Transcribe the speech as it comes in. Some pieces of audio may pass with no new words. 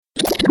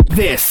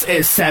This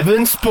is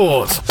 7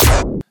 Sport.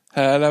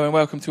 Hello and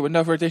welcome to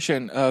another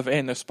edition of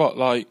In the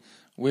Spotlight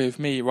with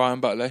me, Ryan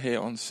Butler,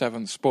 here on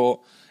 7 Sport.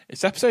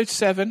 It's episode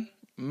 7.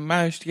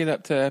 Managed to get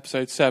up to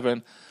episode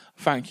 7.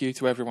 Thank you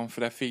to everyone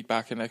for their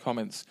feedback and their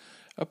comments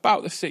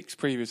about the 6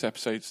 previous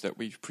episodes that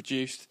we've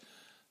produced.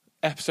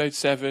 Episode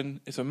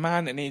 7 is a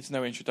man that needs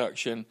no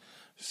introduction,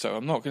 so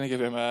I'm not going to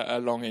give him a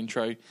long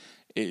intro.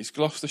 It is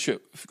Gloucestershire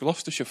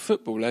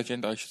football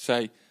legend, I should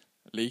say,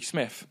 Lee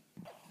Smith.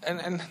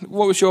 And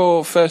what was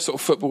your first sort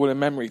of footballing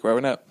memory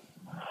growing up?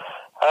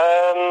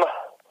 I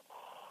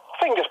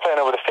think just playing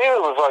over the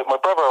field was like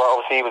my brother.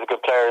 Obviously, he was a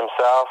good player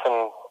himself,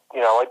 and you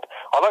know,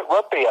 I liked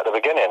rugby at the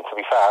beginning. To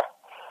be fair,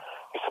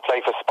 I used to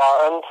play for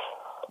Spartans,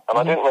 and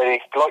I didn't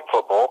really like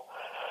football.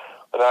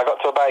 But then I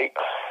got to about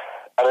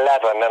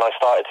 11, then I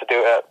started to do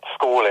it at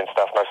school and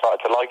stuff, and I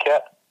started to like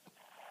it.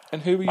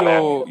 And who were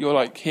your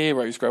like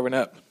heroes growing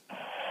up?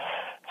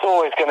 It's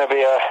always going to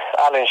be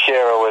Alan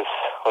Shearer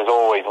was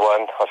always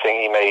one. I think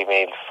he made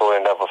me fall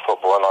in love with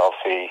football, and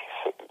obviously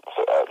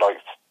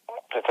like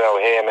to know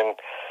him and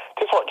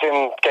just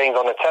watching games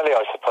on the telly.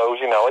 I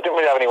suppose, you know, I didn't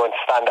really have anyone to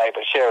stand out,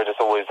 but Shearer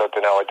just always, I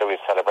don't know, I'd do his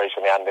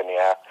celebration, the hand in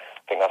the air.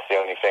 I think that's the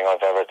only thing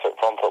I've ever took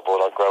from football,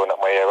 like growing up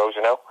my heroes,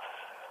 you know.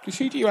 Because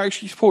who do you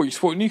actually support? You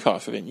support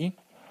Newcastle, didn't you?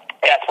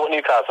 Yeah, I support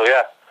Newcastle,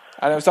 yeah.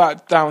 And was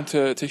that down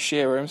to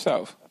Shearer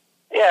himself?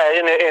 Yeah,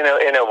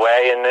 in a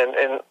way,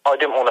 and I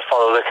didn't want to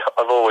follow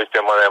I've always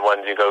been one of them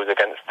ones who goes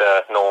against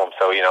the norm.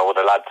 So, you know, all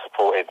the lads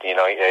supported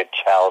United,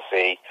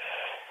 Chelsea,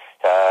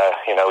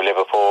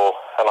 Liverpool,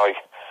 and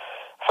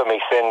for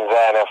me, since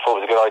then, I thought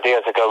it was a good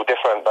idea to go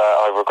different, but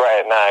I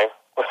regret it now.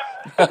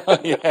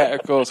 Yeah,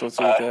 of course. Not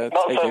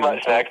so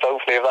much next.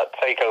 Hopefully, if that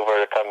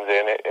takeover comes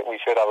in, we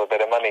should have a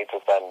bit of money to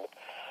spend.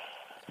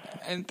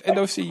 And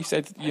obviously, you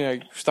said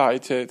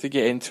started to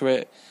get into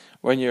it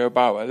when you were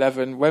about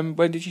 11. When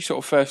did you sort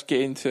of first get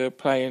into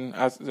playing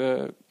as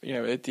a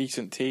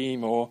decent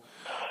team or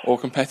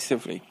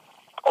competitively?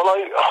 Well,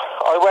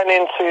 I went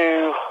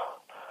into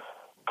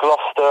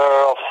Gloucester.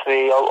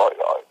 Obviously,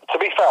 to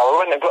be fair,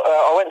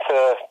 I went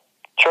to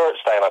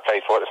Churchtown. I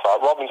played for at the start.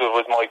 Robinswood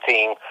was my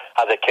team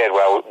as a kid,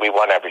 where we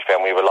won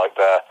everything. We were like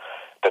the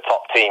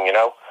top team, you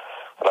know.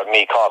 Like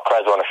me, Carl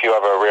Creswell, and a few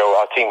other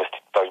our team was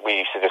like, we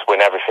used to just win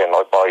everything.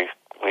 Like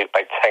we had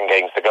about 10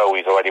 games to go.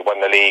 We'd already won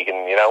the league,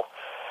 and you know.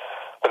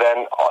 But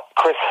then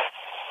Chris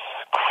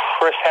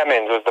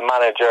Hemmings was the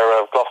manager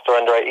of Gloucester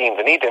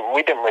under-18s, and we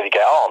didn't really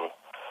get on.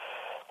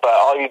 But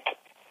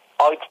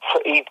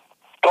he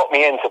got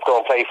me in to go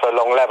and play for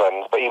Long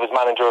Levens, but he was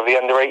manager of the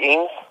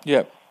under-18s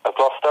of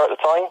Gloucester at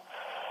the time.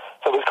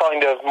 So it was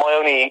kind of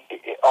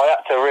I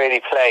had to really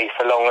play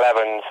for Long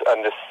Levens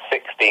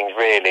under-16s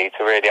really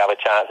to really have a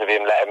chance of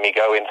him letting me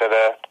go into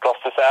the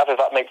Gloucester South, if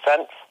that makes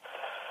sense.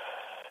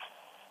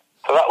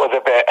 So that was a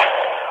bit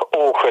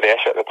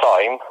awkwardish at the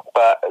time,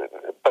 but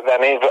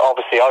then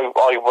obviously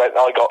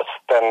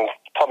then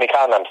Tommy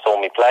Canham saw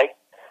me play,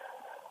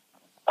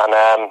 and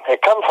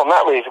it come from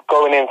that really.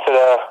 Getting into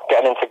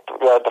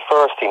the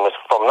first team was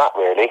from that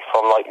really,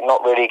 from like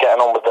not really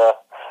getting on with the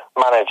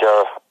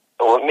manager.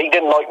 He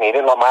didn't like me, he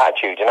didn't like my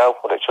attitude, you know,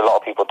 which a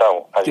lot of people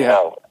don't, as you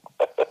know.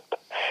 But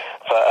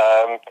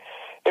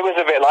it was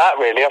a bit like that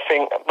really, I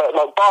think. But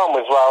like Barn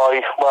was where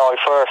I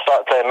first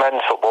started playing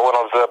men's football when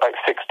I was about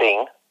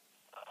 16.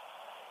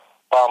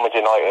 Barnwood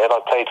United, I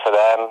played for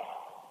them.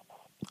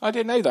 I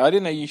didn't know that. I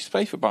didn't know you used to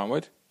play for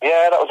Barnwood.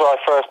 Yeah, that was where I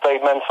first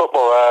played men's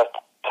football.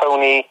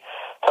 Tony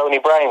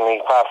Brown, he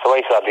passed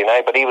away sadly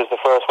now, but he was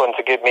the first one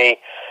to give me,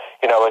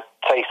 a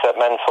taste at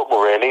men's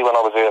football really when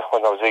I was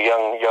a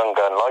young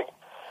gun like.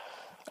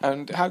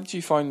 And how did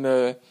you find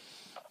the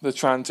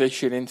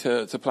transition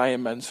into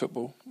playing men's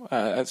football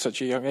at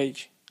such a young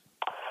age?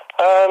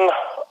 I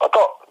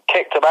got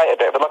kicked about a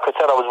bit, but like I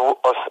said, I was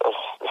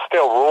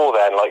still raw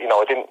then. Like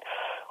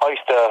I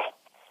used to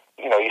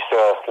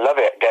love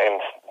it getting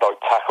like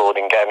tackled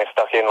and getting it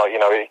stuck in. Like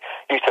you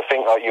used to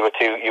think like you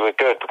were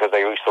good because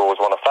they used to always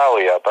want to foul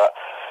you. But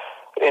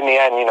in the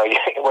end,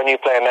 when you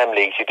play in them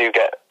leagues, you do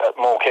get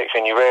more kicks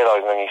than you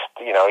realise. And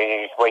you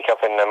wake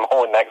up in the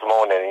next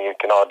morning and you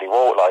can hardly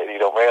walk. Like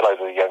you don't realise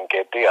as a young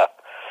kid, do you?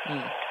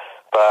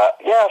 But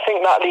yeah, I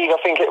think that league.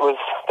 I think they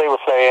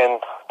were playing.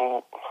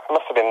 It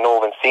must have been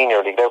Northern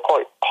Senior League. They were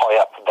quite high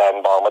up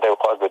then, but they were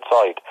quite a good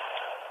side.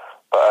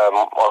 But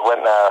I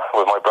went there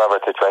with my brother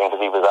to train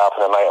because he was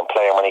helping him out and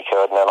playing when he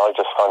could, and then I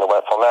just kind of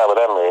went from there with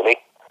them, really.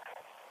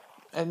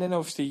 And then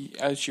obviously,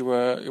 as you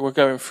were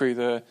going through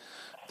the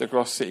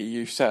Gloucester City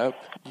youth setup,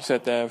 you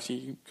said there obviously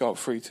you got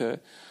through to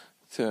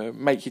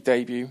make your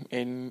debut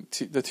in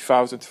the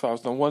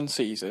 2000-2001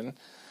 season.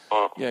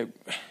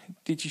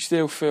 Did you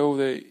still feel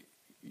that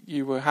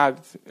you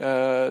had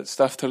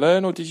stuff to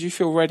learn, or did you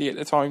feel ready at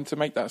the time to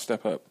make that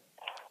step up?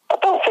 I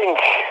don't think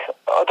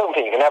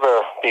you can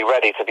ever be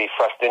ready to be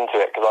thrust into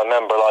it, because I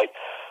remember like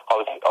I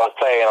was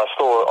playing, I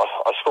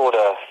scored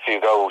a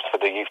few goals for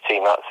the youth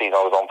team that season.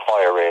 I was on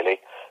fire really,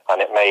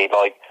 and it made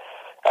like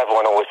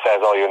everyone always says,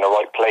 "Oh, you're in the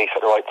right place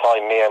at the right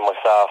time." Me and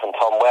myself and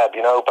Tom Webb,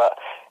 but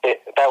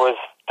there was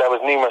there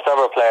was numerous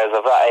other players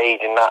of that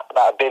age and that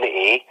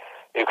ability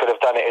who could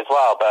have done it as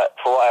well, but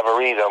for whatever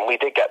reason, we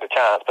did get the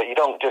chance. But you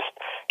don't just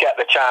get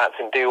the chance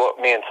and do what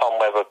me and Tom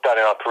Webb have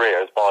done in our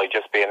careers by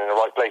just being in the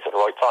right place at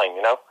the right time,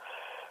 you know?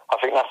 I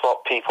think that's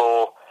what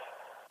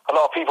a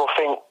lot of people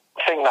think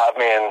that of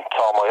me and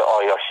Tom,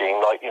 I assume,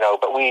 like, you know,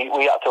 but we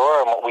had to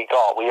earn what we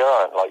got. We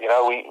earned, like, you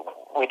know,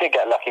 we did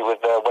get lucky with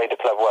the way the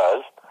club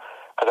was,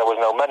 because there was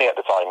no money at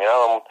the time, you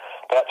know, and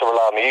they had to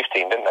rely on the youth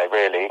team, didn't they,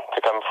 really, to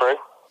come through.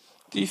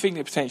 Do you think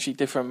that potentially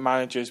different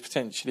managers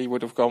potentially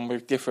would have gone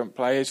with different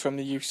players from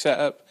the youth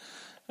setup,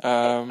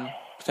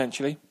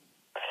 potentially?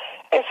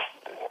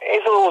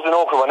 It's always an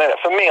awkward one, isn't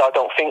it? For me, I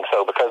don't think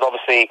so, because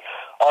obviously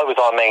I was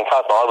our main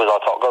plasma. I was our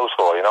top goal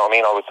scorer, you know what I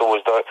mean?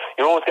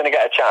 You're always going to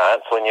get a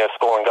chance when you're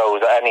scoring goals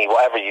at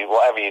whatever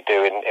you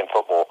do in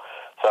football.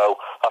 So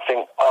I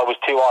think I was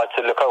too hard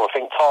to look over. I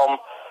think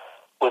Tom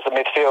was a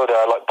midfielder,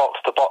 like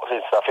box to box and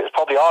stuff. It was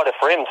probably harder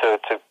for him to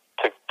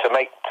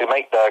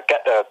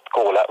get the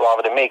goal up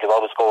rather than me, because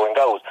I was scoring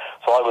goals.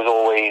 So I was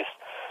always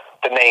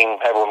the name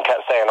everyone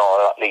kept saying,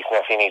 at least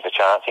if he needs a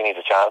chance,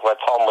 where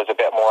Tom was a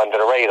bit more under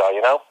the radar,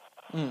 you know?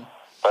 Mm.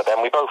 But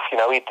then we both, you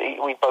know, we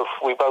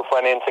both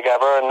went in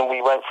together and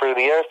we went through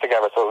the years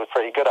together, so it was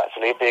pretty good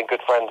actually, being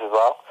good friends as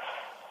well.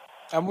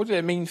 And what did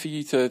it mean for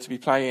you to be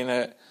playing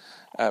at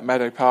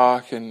Meadow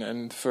Park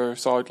and for a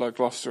side like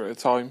Gloucester at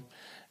the time?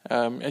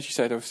 As you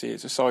said, obviously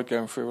it's a side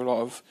going through a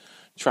lot of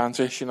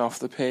transition off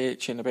the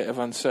pitch and a bit of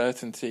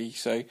uncertainty,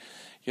 so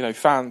you know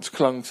fans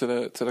clung to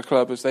the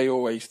club as they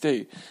always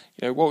do.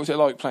 You know, what was it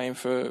like playing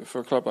for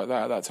a club like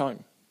that at that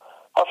time?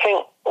 I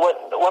think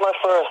when I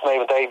first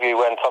made my debut,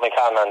 when Tommy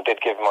Cannon did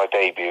give my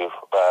debut,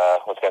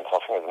 was against, I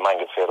think it was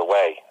Mangotsfield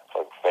away,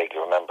 so I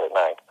vaguely remember it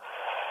now.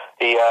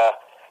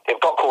 It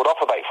got called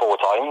off about 4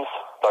 times,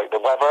 like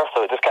the weather,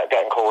 so it just kept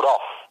getting called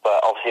off.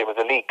 But obviously it was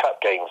a League Cup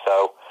game,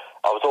 so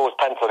I was always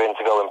penciled in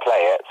to go and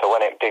play it. So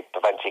when it did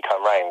eventually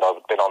come round,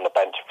 I'd been on the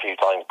bench a few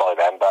times by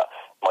then, but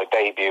my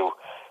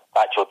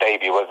actual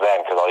debut was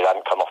then, because I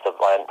hadn't come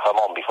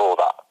on before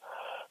that.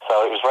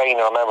 So it was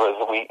raining. I remember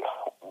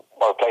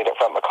I played at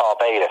front of Carl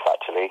Bailiff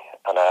actually,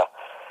 and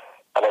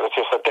it was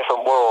just a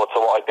different world to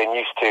what I'd been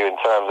used to in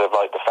terms of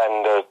like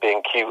defenders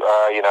being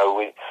cuter. You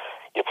know,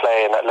 you're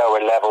playing at lower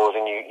levels,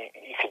 and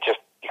you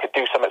could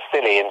do something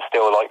silly and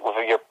still, like with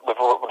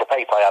the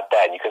pace I had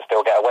then, you could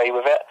still get away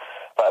with it.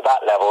 But at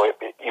that level,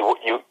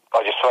 I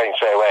just trained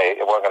straight away.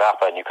 It wasn't going to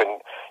happen. You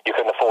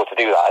couldn't afford to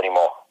do that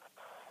anymore.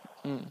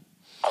 Mm.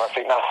 And I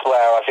think that's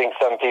where I think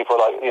some people,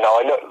 like, you know,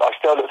 I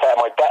still looked at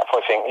my depth,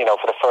 I think, you know,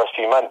 for the first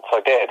few months I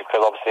did,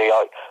 because obviously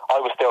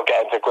I was still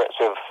getting to grips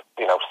with,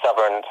 you know,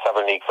 Southern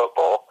League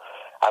football,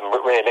 and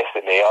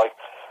realistically I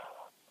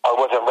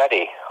wasn't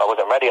ready. I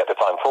wasn't ready at the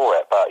time for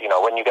it, but, you know,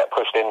 when you get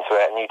pushed into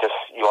it and you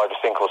either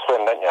sink or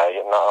swim, don't you?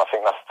 I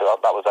think that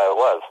was how it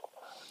was.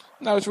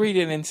 I was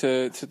reading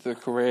into the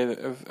career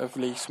of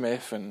Lee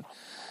Smith and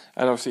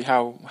obviously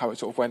how it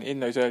sort of went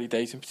in those early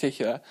days in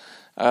particular.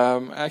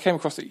 And I came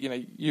across that, you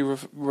know, you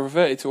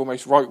reverted to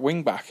almost right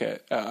wing back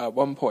at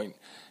one point.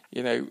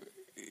 You know,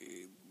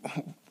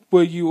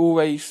 were you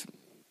always,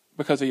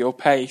 because of your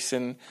pace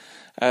and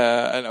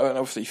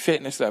obviously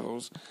fitness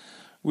levels,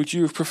 would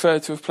you have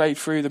preferred to have played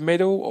through the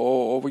middle,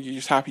 or were you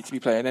just happy to be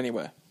playing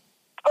anywhere?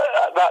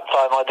 At that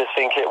time, I just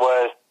think it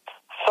was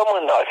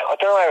someone. I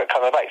don't know how it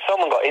came about.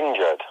 Someone got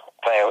injured.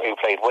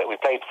 We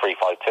played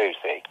 3-5-2.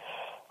 See.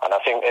 And I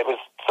think it was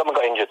someone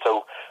got injured,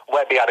 so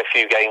Webby had a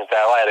few games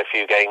there, I had a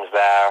few games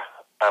there,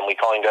 and we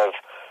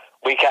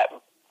kept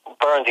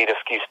Burns. He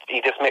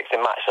just mixed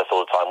and matched us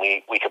all the time.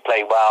 We could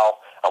play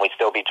well, and we'd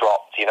still be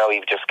dropped. You know, he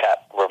just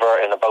kept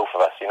reverting to both of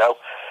us. You know,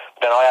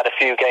 then I had a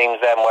few games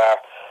then where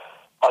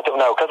I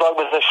don't know, because I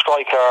was a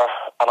striker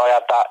and I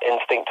had that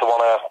instinct to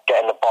want to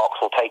get in the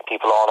box or take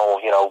people on, or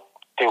you know,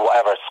 do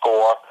whatever,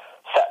 score,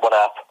 set one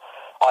up.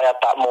 I had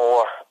that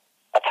more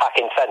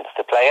attacking sense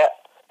to play it.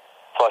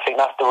 So I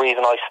think that's the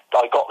reason I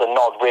got the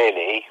nod,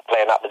 really,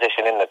 playing that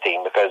position in the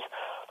team, because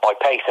my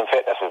pace and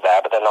fitness was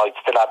there, but then I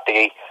still had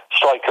the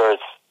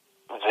strikers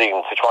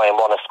zoom to try and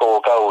want to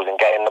score goals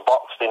and get in the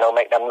box, you know,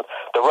 make them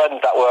the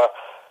runs that were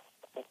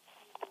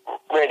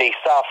really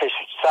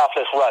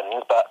selfless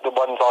runs, but the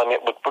one time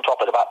it would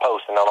drop at the back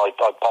post and then I'd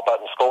pop out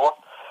and score.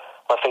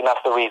 I think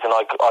that's the reason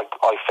I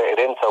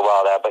fitted in so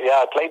well there. But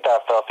yeah, I played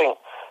there for, I think,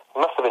 it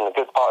must have been a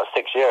good part of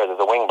 6 years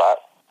as a wing-back.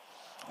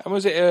 And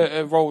was it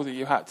a role that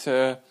you had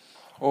to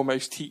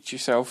almost teach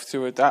yourself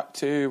to adapt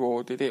to,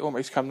 or did it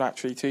almost come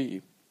naturally to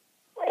you?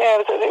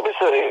 Yeah, it was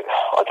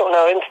I don't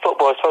know, in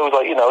football I suppose,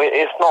 like, you know,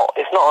 it's not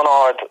an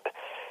hard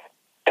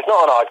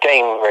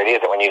game really, is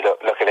it, when you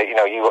look at it? You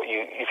know,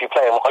 if you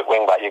play a right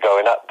wing back, you're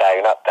going up,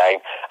 down,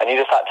 and you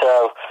just had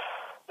to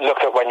look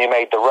at when you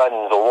made the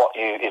runs, or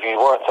if you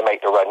weren't to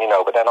make the run, you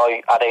know. But then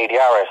I had Adi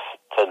Harris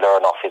to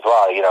learn off as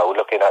well, you know,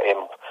 looking at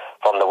him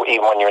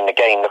even when you're in the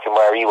game, looking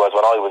where he was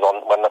when I was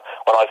on, when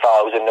I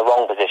felt I was in the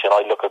wrong position,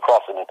 I'd look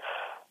across and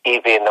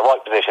he'd be in the right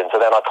position. So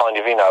then I kind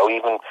of, you know,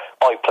 even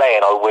by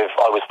playing, I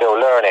was still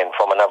learning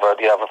from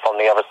from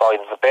the other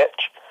side of the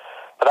pitch.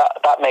 But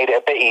that made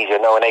it a bit easier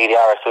knowing Adi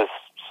Harris was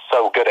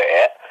so good at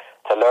it,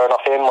 to learn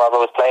off him while I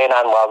was playing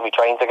and while we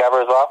trained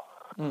together as well.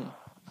 Mm.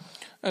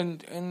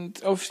 And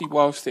obviously,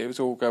 whilst it was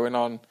all going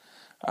on,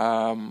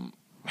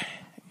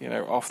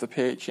 off the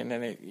pitch, and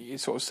then it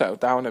sort of settled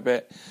down a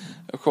bit.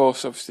 Of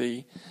course,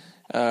 obviously,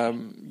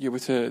 you were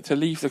to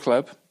leave the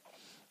club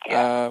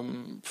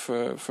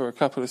for a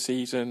couple of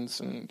seasons,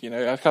 and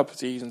a couple of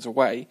seasons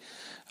away.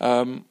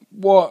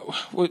 What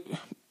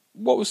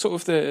was sort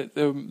of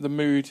the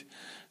mood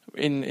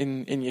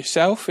in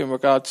yourself in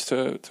regards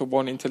to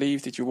wanting to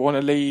leave? Did you want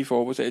to leave,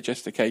 or was it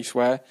just a case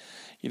where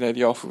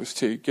the offer was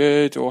too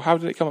good, or how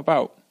did it come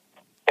about?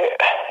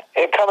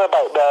 It came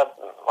about.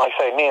 Like I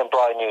say, me and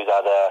Brian Hughes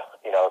had a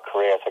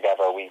career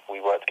together. We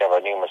worked together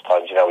numerous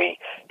times.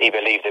 He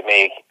believed in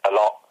me a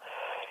lot.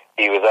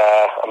 He was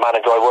a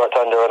manager I worked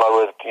under, and I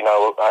was,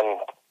 and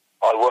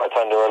I worked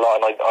under a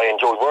lot, and I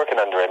enjoyed working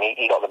under him.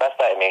 He got the best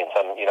out of me,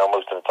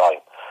 most of the time.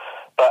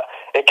 But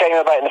it came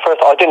about in the first.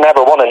 I didn't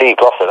ever want to leave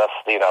Gloucester. That's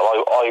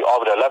I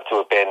would have loved to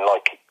have been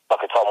like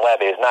a Tom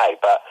Webb is now,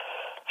 but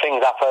things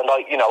happened.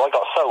 I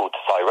got sold to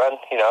Siren.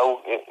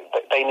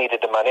 They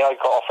needed the money. I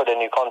got offered a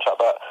new contract,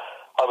 but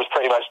I was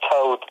pretty much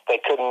told they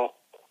couldn't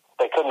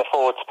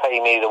afford to pay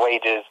me the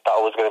wages that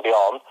I was going to be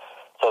on,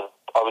 so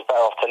I was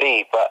better off to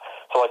leave. But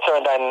so I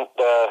turned down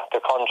the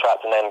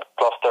contract, and then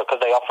Gloucester, because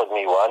they offered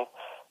me one,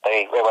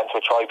 they went to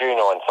a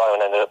tribunal, and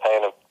Siren ended up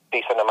paying a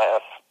decent amount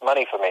of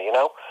money for me.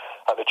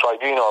 At the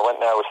tribunal, I went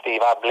there with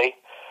Steve Abley,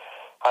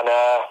 and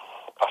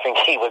I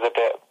think he was a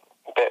bit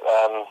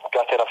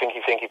gutted. I think he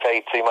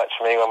paid too much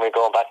for me when we were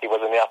going back. He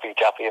wasn't the happy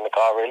chappy in the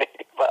car, really.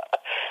 but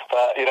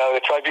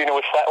the tribunal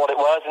was set what it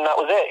was, and that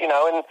was it.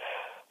 And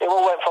it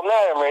all went from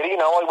there. And really,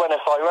 I went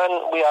as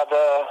Siren. We had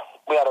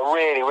a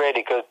really,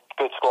 really good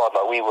squad.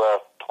 Like we were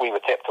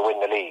tipped to win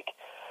the league.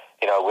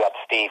 We had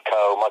Steve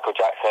Coe, Michael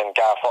Jackson,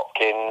 Gareth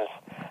Hopkins,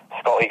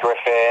 Scotty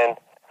Griffin,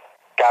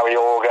 Gary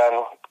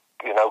Organ.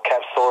 Kev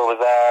Sawyer was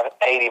there,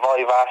 Adi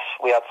Vivash.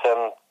 We had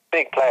some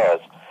big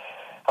players.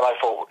 And I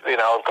thought,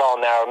 I've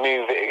gone there and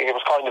moved. It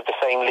was kind of the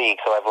same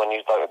league, so everyone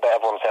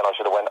saying I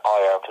should have went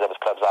higher because there was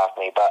clubs after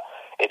me, but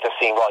it just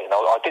seemed right.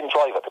 I didn't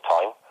drive at the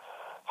time,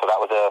 so that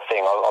was a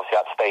thing. I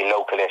obviously had to stay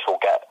localish or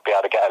be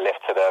able to get a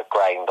lift to the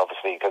ground,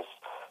 obviously, because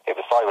it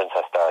was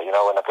Cirencester, and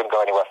I couldn't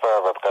go anywhere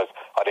further because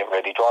I didn't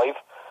really drive,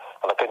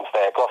 and I couldn't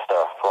stay at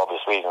Gloucester for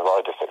obvious reasons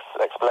I just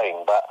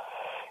explained. But,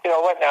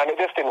 I went there and it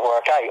just didn't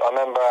work out. I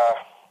remember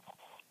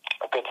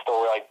a good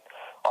story.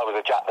 I was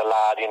a Jack the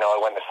Lad, I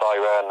went to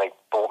Siren, they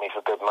bought me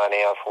for good money.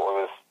 I thought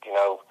I was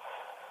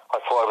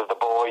the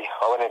boy.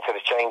 I went into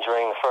the change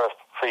room, the first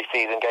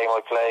pre-season game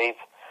I played,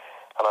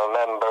 and I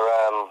remember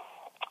I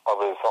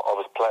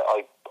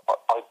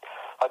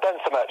done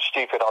so much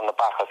stupid on the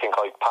back. I think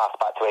I passed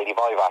back to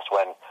 85 Ash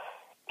when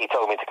he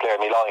told me to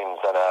clear me lines,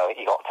 and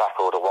he got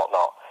tackled or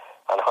whatnot.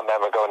 And I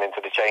remember going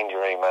into the change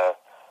room,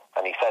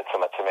 and he said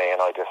something to me,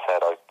 and I just said,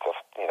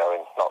 in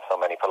not so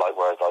many polite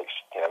words, like,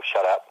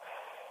 shut up.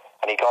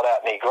 And he got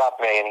up and he grabbed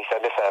me and he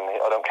said, listen,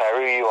 I don't care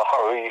who you are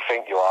or who you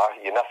think you are.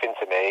 You're nothing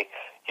to me.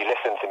 You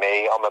listen to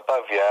me. I'm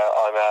above you.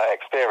 I'm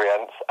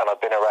experienced, and I've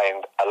been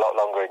around a lot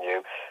longer than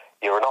you.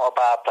 You're not a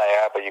bad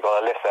player, but you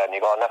got to listen. You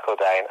got to knuckle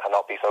down and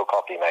not be so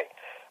cocky, mate.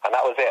 And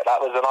that was it.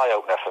 That was an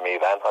eye-opener for me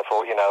then. I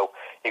thought, you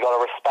got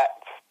to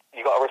respect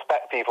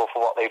people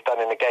for what they've done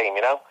in the game,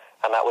 And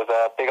that was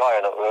a big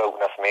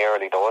eye-opener for me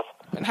early doors.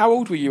 And how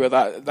old were you at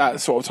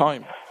that sort of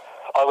time?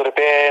 I would have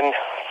been,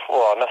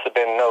 I must have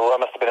been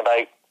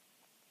about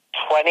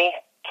 20,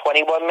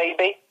 21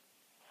 maybe.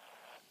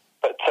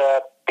 But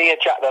be a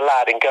Jack the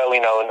Lad and go,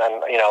 and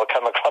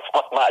come across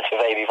my match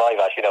with 85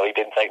 Ash, he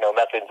didn't take no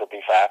nothing, to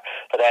be fair.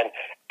 But then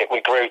we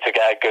grew to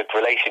get a good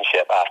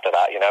relationship after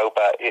that,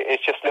 But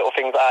it's just little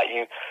things like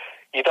that.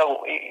 You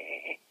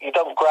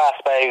don't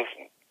grasp how.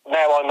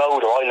 Now I'm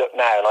older, I look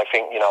now and I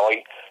think,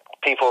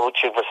 people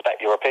should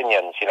respect your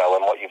opinions,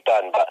 and what you've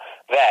done. But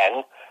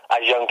then,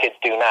 as young kids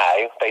do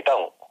now, they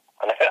don't.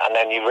 And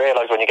then you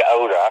realise when you get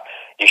older,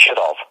 you should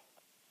have.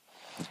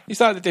 Is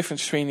that the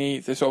difference between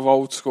the sort of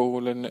old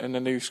school and the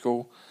new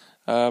school?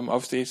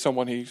 Obviously, as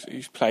someone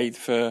who's played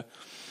for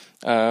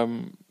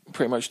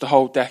pretty much the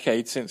whole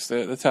decade since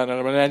the turn of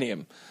the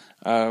millennium,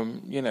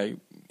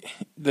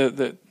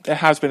 there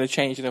has been a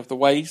changing of the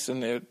ways,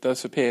 and it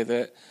does appear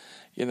that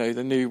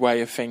the new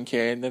way of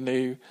thinking, the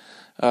new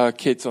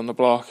kids on the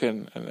block,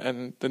 and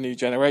the new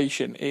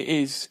generation, it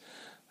is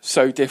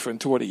so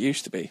different to what it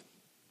used to be.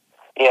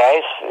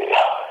 Yeah,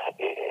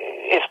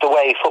 it's the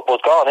way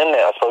football's gone, isn't it?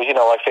 I suppose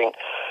I think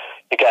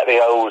you get the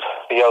old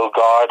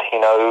guard,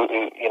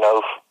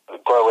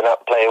 growing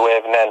up, playing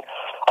with, and then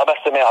I must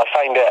admit I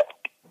find it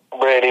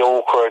really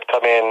awkward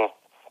coming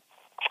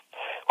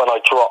when I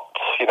dropped,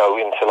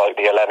 into like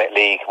the Hellenic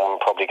League, and we'll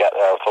probably get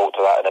there. I'll talk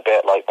to that in a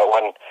bit. But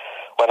when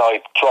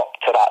I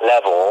dropped to that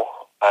level,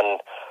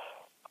 and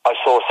I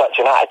saw such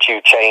an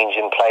attitude change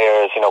in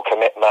players,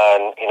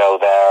 commitment,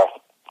 their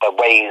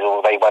ways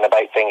or they went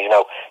about things,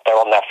 they're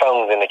on their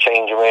phones in the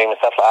changing room and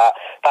stuff like that.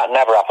 That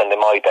never happened in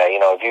my day.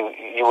 If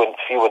you wouldn't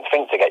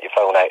think to get your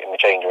phone out in the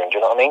changing room. Do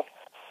you know what I mean?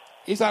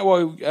 Is that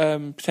why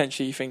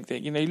potentially you think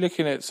that,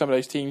 looking at some of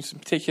those teams in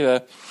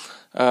particular,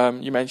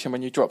 you mentioned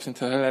when you dropped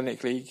into the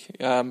Hellenic League,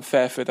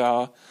 Fairford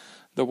are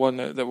the one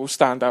that will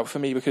stand out for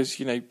me because,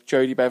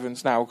 Jody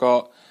Bevan's now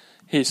got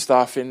his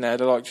staff in there,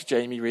 the likes of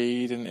Jamie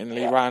Reid and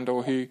Lee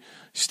Randall, who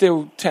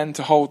still tend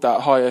to hold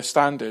that higher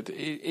standard.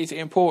 Is it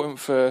important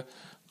for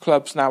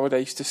clubs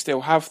nowadays to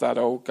still have that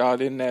old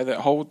guard in there that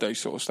hold those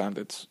sort of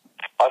standards?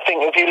 I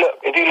think if you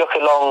look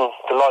along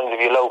the lines of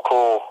your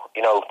local,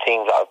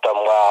 teams that have done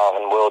well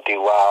and will do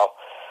well,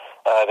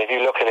 if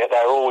you look at it,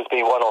 there'll always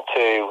be one or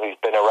two who's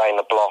been around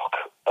the block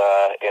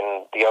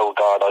in the old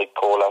guard, I'd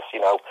call us.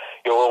 You'll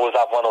always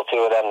have one or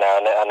two of them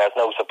there, and there's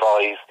no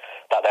surprise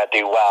that they'll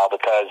do well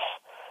because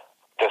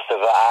just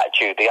of the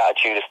attitude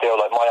is still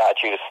like my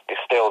attitude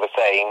is still the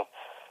same.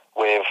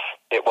 With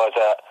it was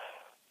at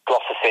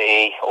Gloucester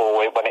City, or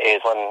when it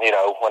is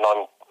when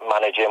I'm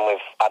managing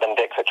with Adam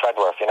Dix at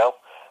Tredworth.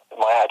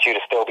 My attitude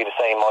will still be the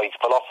same. My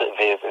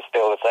philosophy is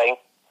still the same.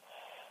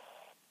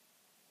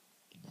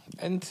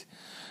 And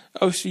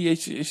obviously,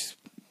 it's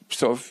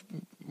sort of,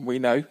 we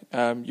know,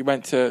 you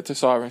went to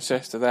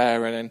Cirencester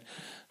there, and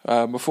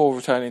then before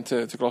returning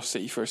to Gloucester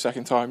City for a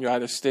second time, you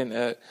had a stint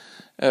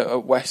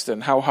at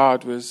Western. How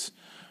hard was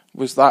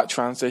that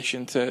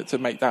transition to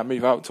make that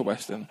move out to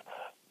Western?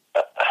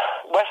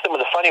 Western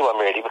was a funny one,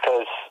 really,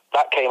 because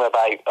that came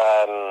about.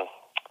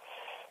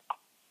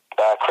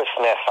 Chris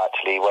Smith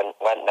actually went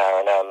there,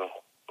 and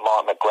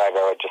Mark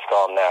McGregor had just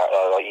gone there.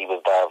 He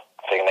was there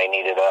thinking they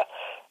needed a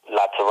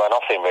lad to run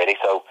off him, really.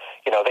 So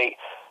they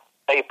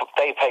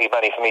paid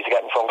money for me to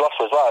get him from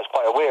Gloucester as well. It's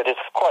quite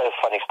a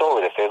funny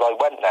story. This is I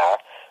went there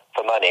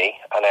for money,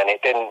 and then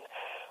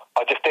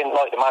I just didn't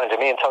like the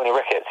manager. Me and Tony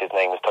Ricketts, his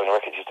name was Tony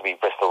Ricketts, used to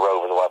be Bristol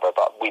Rovers or whatever.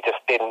 But I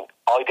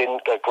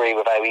didn't agree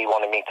with how he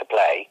wanted me to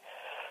play.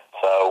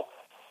 So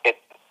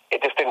it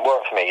just didn't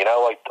work for me,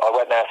 I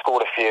went there, scored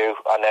a few,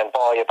 and then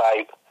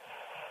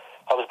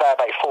I was there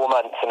about 4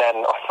 months, and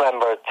then I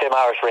remember Tim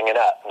Harris ringing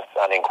up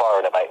and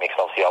inquiring about me,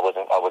 because obviously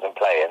I wasn't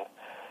playing.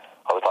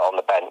 I was on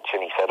the bench,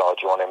 and he said, "Oh,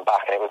 do you want him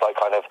back?" And it was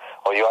like kind of,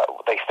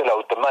 they still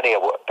owed the money.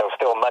 There was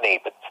still money,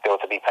 but still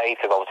to be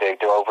paid, because obviously they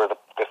do over the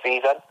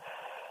season.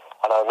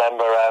 And I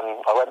remember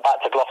I went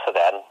back to Gloucester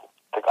then,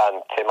 and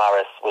Tim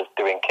Harris was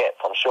doing kits.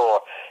 I'm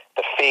sure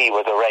the fee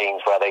was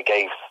arranged where they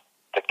gave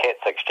the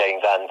kits exchange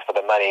hands for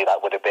the money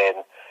that would have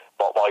been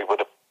what they would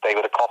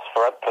have cost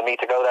for me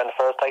to go there in the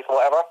first place or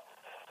whatever.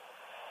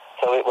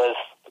 So it was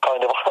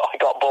kind of, I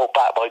got bought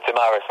back by Tim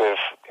Harris with,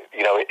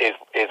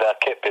 his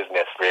kit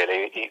business,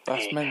 really.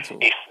 That's mental.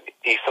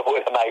 He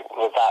sorted them out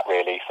with that,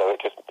 really, so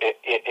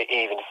it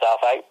evened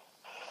itself out.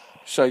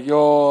 So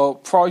your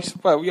price,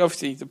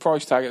 obviously the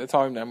price tag at the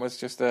time then was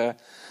just a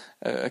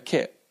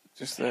kit.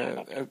 Just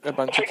a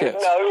bunch of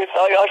kits. No,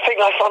 I think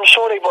I'm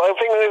sure it was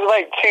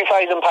about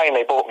 £2,000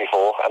 they bought me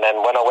for, and then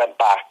when I went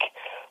back,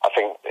 I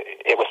think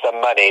it was some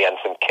money and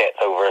some kits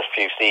over a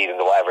few seasons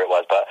or whatever it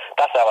was. But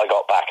that's how I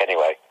got back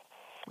anyway.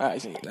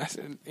 That's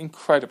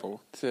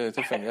incredible to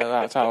think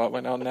that's how it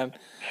went on then.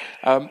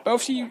 But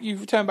obviously you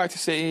returned back to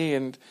City,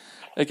 and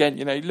again,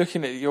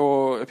 looking at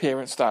your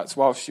appearance stats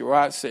whilst you were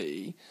at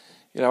City,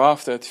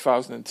 after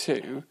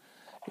 2002,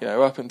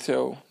 up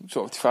until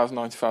sort of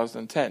 2009,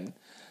 2010.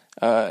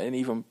 And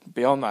even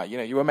beyond that,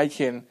 you were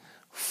making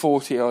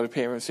 40-odd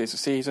appearances a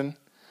season.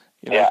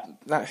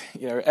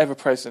 Ever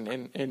present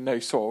in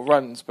those sort of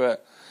runs.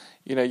 But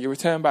you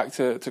return back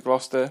to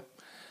Gloucester.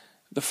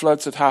 The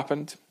floods had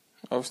happened.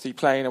 Obviously,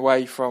 playing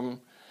away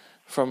from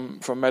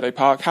Meadow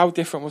Park. How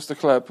different was the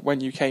club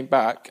when you came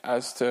back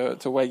as to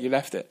where you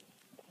left it?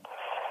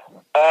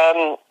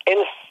 In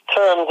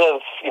terms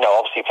of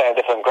obviously playing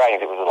different grounds,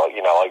 it was like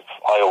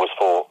I always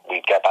thought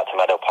we'd get back to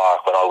Meadow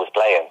Park when I was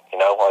playing.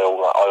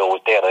 I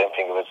always did. I didn't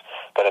think it was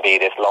going to be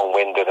this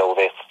long-winded or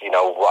this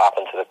what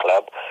happened to the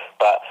club.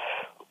 But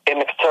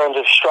in terms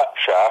of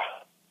structure,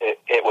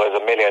 it was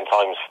a million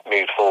times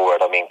moved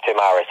forward. I mean, Tim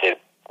Harris is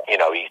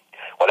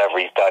whatever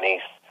he's done,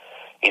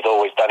 he's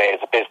always done it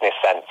as a business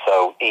sense.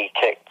 So he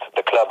kicked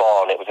the club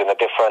on. It was in a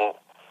different.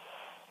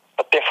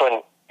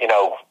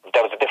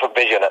 There was a different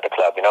vision at the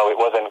club. It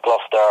wasn't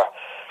Gloucester.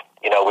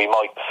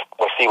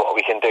 We'll see what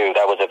we can do.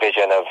 There was a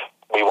vision of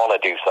we want to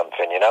do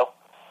something, and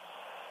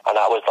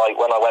that was like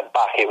when I went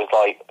back. It was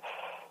like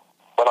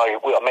when I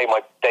made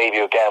my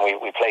debut again.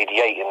 We played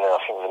Yate in I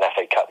think it was an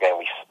FA Cup game.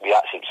 We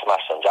actually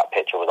smashed them. Jack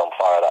Pitcher was on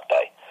fire that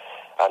day,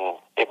 and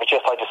it was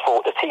just I just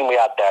thought the team we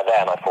had there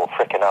then. I thought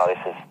frickin' hell,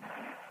 this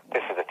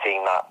is a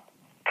team that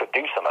could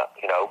do something,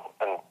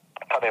 And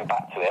coming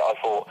back to it, I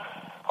thought.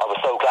 I was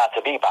so glad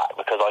to be back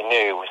because I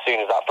knew as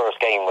soon as that first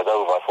game was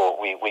over, I thought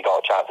we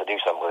got a chance to do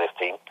something with this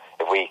team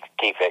if we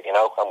keep it,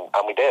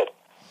 and we did.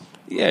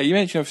 Yeah, you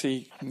mentioned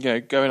obviously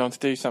going on to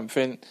do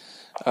something.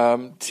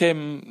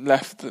 Tim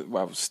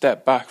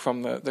stepped back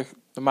from the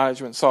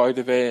management side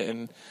of it,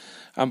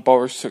 and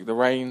Boris took the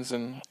reins.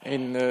 And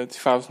in the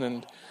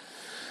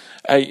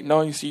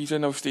 2008-9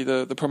 season, obviously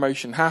the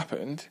promotion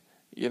happened.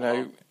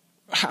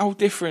 How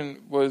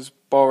different was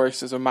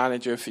Boris as a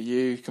manager for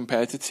you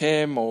compared to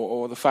Tim,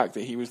 or the fact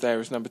that he was there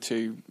as number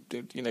two?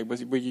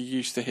 Were you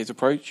used to his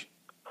approach?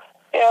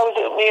 Yeah,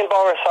 me and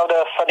Boris had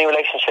a funny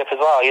relationship as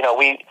well. You know,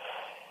 he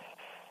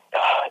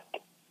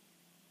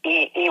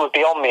would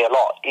be on me a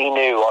lot. He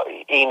knew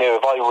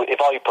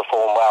if I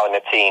performed well in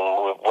the team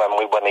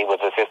when he was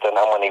assistant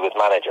and when he was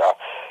manager,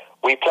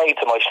 we played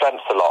to my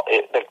strengths a lot.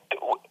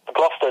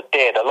 Gloucester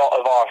did a lot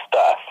of our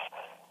stuff.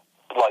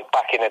 Like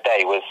back in the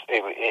day,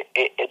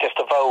 it just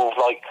evolved.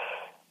 Like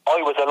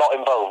I was a lot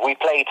involved. We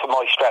played to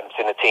my strengths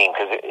in the team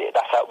because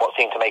that's what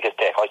seemed to make us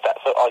tick. I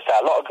set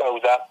a lot of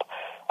goals up.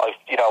 I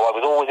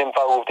was always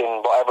involved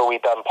in whatever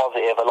we'd done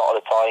positive a lot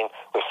of the time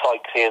with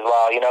Sykesy as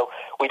well. You know,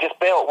 we just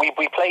built. We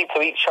played to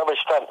each other's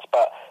strengths,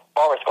 but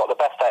Boris got the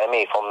best out of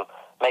me from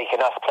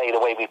making us play the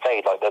way we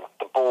played, like the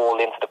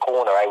ball into the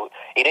corner.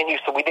 We didn't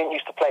used to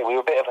play. We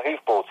were a bit of a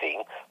hoofball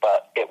team,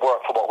 but it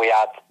worked for what we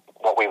had,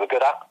 what we were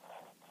good at.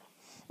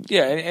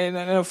 Yeah, and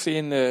obviously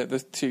in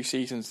the 2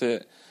 seasons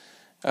that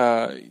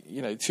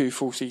 2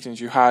 full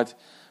seasons you had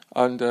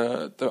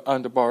under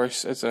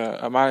Boris as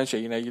a manager,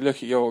 you know, you look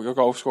at your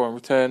goal scoring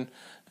return,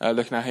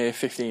 looking at here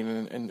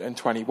 15 and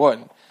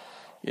 21.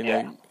 You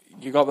know,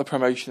 you got the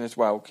promotion as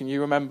well. Can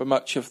you remember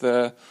much of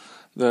the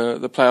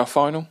playoff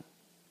final?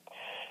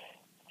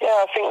 Yeah,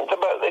 I think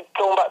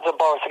going back to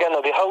Boris again,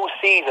 though, the whole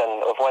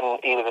season of when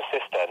he was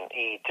assistant,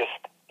 you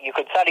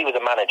could tell he was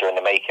a manager in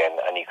the making,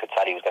 and you could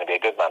tell he was going to be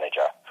a good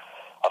manager.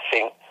 I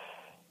think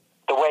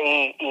the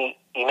way he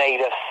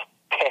made us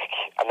pick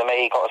and the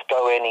way he got us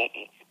going,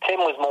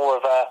 Tim was more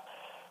of a,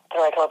 I don't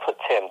know how can I put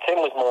Tim?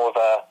 Tim was more of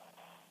a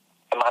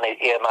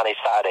managed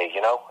Saturdays, you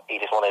know? He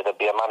just wanted to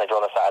be a manager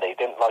on a Saturday. He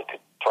didn't like to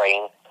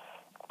train.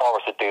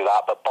 Boris would do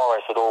that, but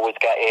Boris would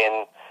always get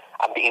in,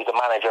 and he was a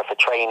manager for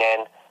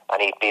training,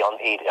 and he'd be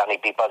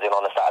buzzing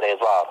on a Saturday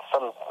as well.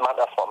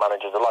 That's what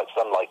managers are like.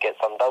 Some like it,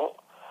 some don't.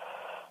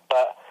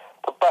 But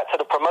back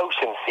to the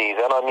promotion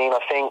season, I mean,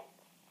 I think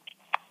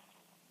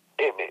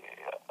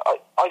I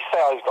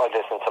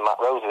listened to Matt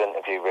Rose's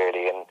interview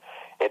really, and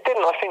it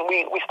didn't. I think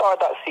we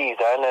started that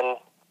season and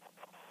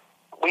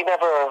we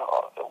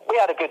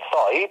had a good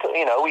side.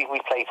 You know, we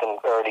played some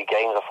early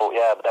games. I thought,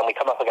 but then we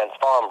come up against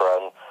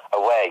Farnborough and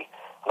away,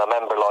 and I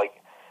remember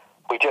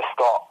we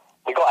got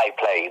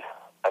outplayed,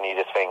 and you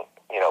just think,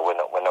 you know, we're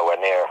nowhere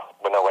near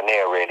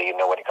really. You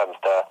know, when it comes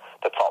to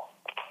the top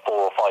 4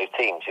 or 5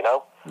 teams, you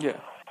know. Yeah.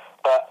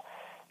 But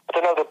I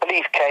don't know. The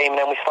belief came, and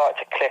then we started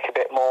to click a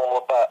bit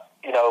more, but.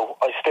 You know,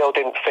 I still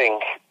didn't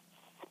think,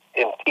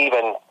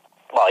 even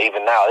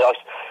now,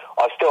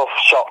 I'm still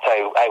shocked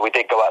how we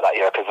did go out that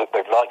year, because the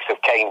likes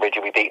of Cambridge,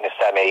 who we beat in the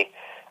semi,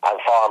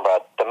 and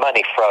Farnborough, the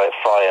money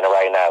flying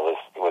around now was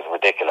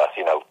ridiculous,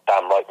 you know,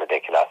 damn right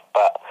ridiculous.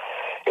 But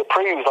it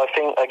proves, I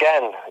think,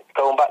 again,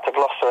 going back to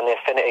Gloucester and the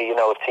affinity, you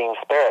know, of team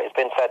spirit, it's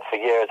been said for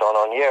years on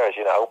years,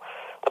 you know.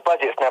 The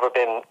budget's never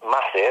been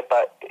massive,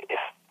 but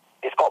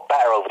it's got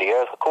better over the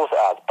years, of course it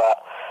has.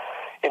 But,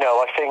 you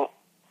know, I think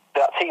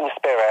that team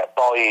spirit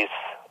buys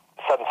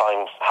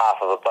sometimes half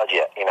of a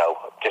budget, you know,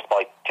 just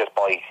by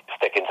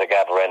sticking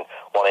together and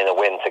wanting to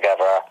win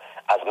together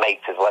as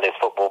mates as well as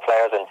football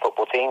players and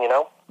football team, you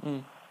know.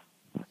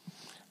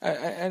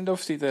 And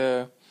obviously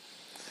the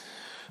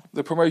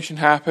promotion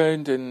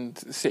happened and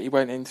the City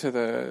went into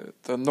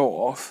the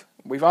North.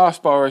 We've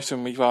asked Boris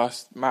and we've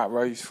asked Matt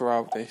Rose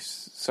throughout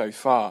this so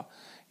far.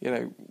 You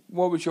know,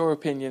 what was your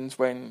opinions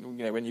when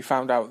you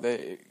found out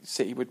that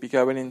City would be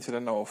going into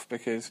the North?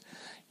 Because,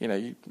 you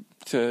know,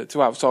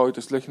 to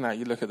outsiders looking at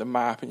you, look at the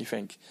map and you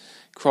think,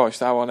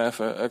 Christ, how on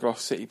earth are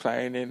Gloucester City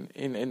playing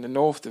in the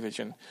North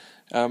Division?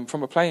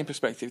 From a playing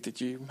perspective,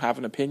 did you have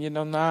an opinion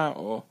on that,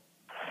 or?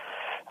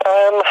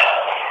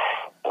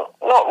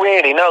 Not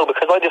really, no,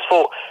 because I just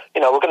thought, you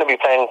know, we're going to be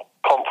playing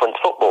conference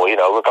football, you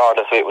know,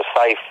 regardless if it was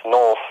South,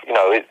 North, you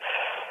know.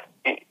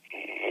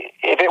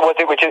 If it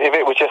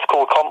was just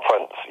called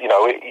conference, you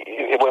know,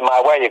 it wouldn't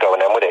matter where you're going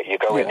then, would it? You're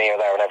going here,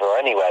 there and everywhere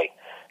anyway.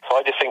 So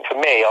I just think for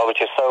me, I was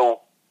just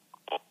so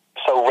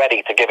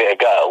ready to give it a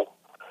go.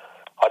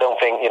 I don't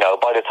think, you know,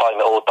 by the time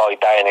it all died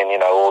down in, you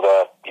know, all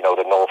the, you know,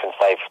 the North and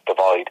South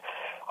divide,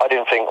 I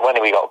didn't think when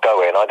we got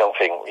going, I don't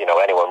think, you know,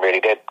 anyone really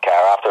did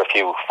care. After a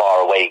few far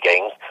away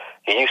games,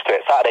 you're used to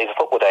it. Saturday's a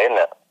football day, isn't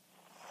it?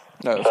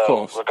 No, of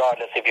course.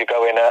 Regardless if you're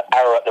going an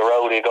hour up the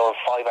road or you're going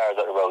 5 hours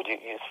up the road,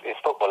 it's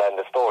football, end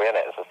of story, isn't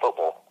it? It's a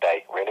football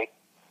day, really.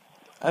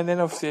 And then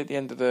obviously at the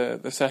end of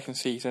the second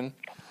season,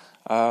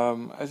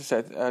 as I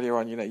said earlier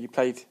on, you know, you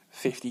played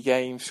 50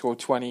 games, scored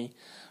 20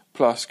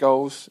 plus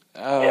goals.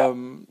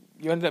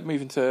 You ended up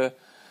moving to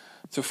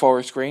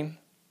Forest Green.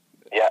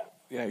 Yeah.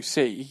 You know,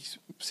 City's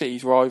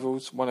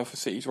rivals, one of the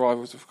City's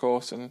rivals, of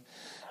course. And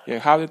you know,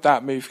 how did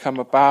that move come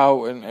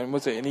about? And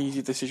was it an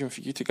easy decision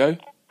for you to go?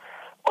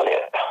 Well,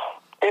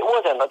 it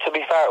wasn't. To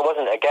be fair, it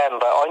wasn't again.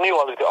 But I knew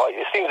as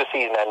soon as the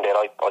season ended,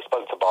 I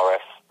spoke to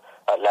Boris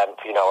at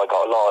length. You know, I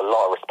got a lot of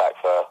respect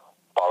for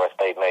Boris.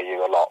 They've made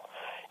you a lot.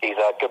 He's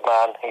a good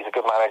man. He's a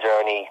good manager,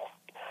 and he'll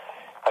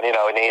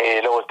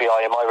always be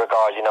high in my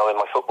regard. You know, in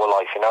my football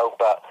life. You know,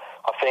 but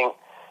I think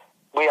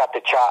we had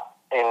the chat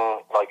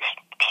in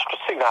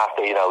soon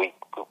after. You know,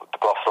 the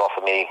Gloucester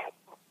offered me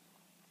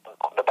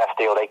the best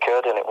deal they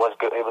could, and it was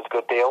good. It was a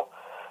good deal,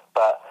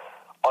 but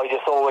I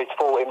just always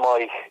thought in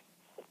my,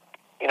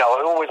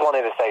 I always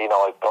wanted to say,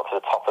 I got to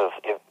the top of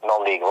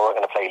non-league. We weren't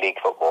going to play league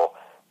football.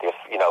 The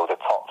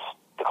tops,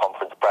 the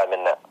conference prem,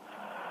 in it.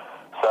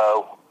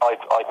 So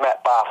I'd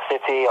met Bath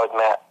City, I'd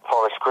met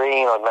Forest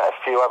Green, I'd met a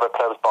few other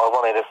clubs, but I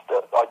wanted to.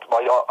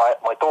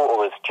 My daughter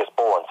was just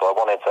born, so I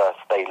wanted to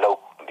stay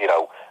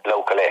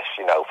localish,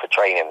 for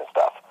training and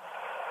stuff.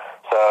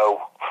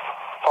 So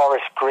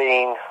Forest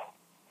Green,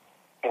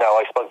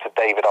 I spoke to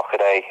David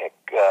Ockaday.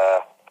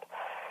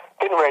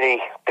 Didn't really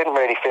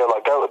feel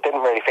like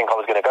didn't really think I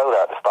was going to go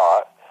there at the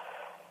start,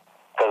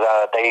 because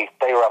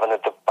they were having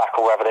a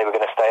debacle whether they were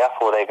going to stay up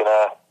or they were going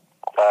to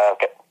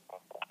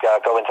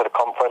go into the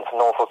conference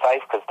north or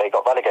south, because they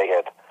got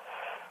relegated.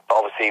 But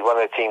obviously one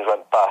of the teams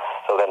went bust,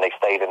 so then they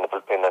stayed in the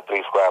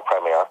Blue Square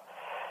Premier.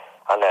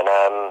 And then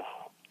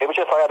it was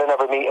just, I had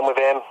another meeting with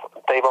him,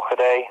 Dave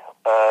Ockaday,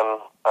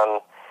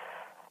 and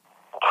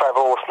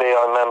Trevor Horsley.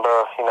 I remember,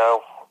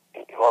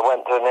 I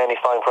went to nearly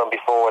signed for him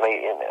before, and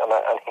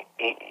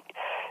he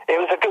it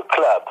was a good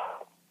club.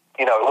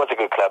 It was a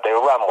good club. They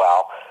were run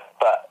well,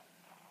 but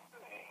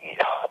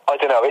I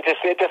don't know. It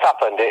just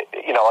happened.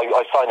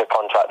 I signed a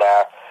contract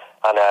there.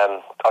 And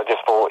I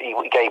just thought he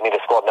gave me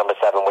the squad number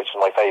 7, which is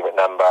my favourite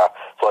number.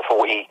 So I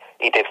thought he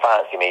did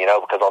fancy me,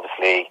 because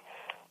obviously,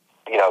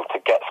 to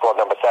get squad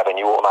number 7,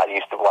 you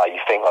automatically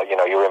you think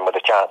you're in with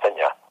a chance, aren't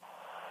you?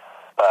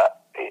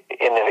 But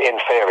in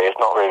theory, it's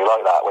not really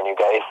like that when you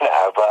get in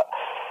there. But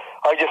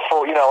I just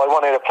thought, I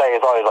wanted to play as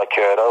high as I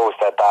could. I always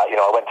said that.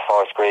 I went to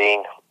Forest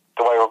Green.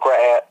 Do I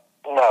regret it?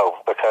 No,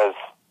 because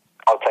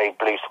I played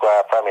Blue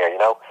Square Premier.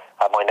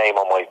 Had my name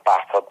on my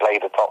back. I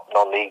played the top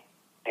non-league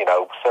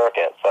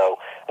circuit. So,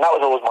 and that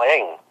was always my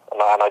aim,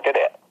 and I did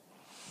it.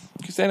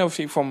 Because then,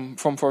 obviously, from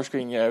Forest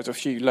Green, there was a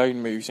few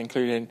loan moves,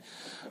 including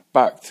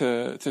back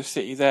to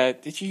City. There,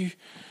 did you,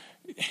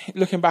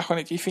 looking back on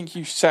it, do you think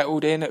you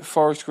settled in at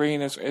Forest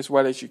Green as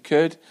well as you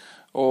could,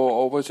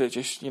 or was it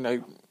just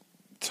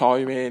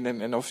timing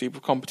and obviously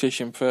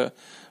competition for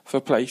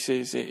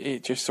places?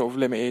 It just sort of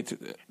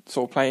limited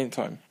sort of playing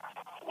time.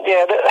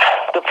 Yeah,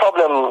 the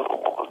problem,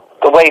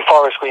 the way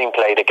Forest Green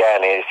played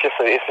again is just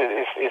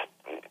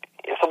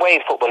it's the way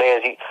football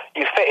is.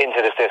 You fit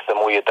into the system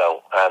or you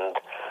don't, and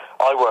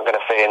I weren't going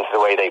to fit into the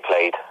way they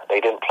played.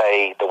 They didn't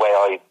play the way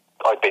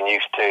I'd been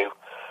used to,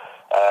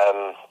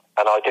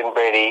 and I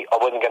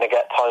wasn't going to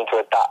get time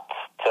to adapt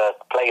to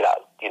play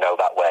that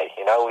that way.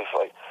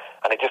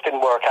 And it just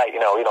didn't work out.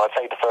 I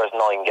played the first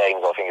 9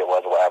 games, I think it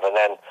was, or whatever, and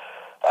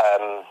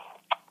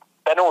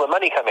then all the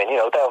money came in.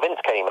 Dale Vince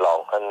came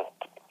along, and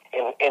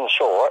in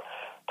short,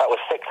 that was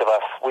 6 of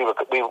us. We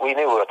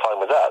knew our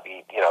time was up.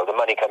 The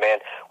money came in.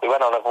 We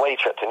went on a away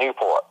trip to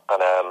Newport,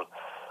 and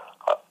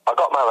I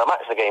got man of the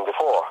match the game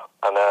before,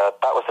 and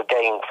that was the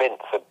game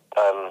Vince had,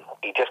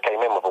 he just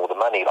came in with all the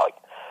money,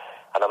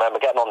 and I remember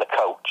getting on the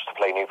coach to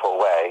play Newport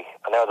away,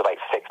 and there was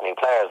about 6 new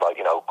players,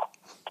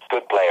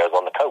 good players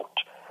on the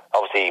coach.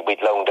 Obviously,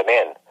 we'd loaned them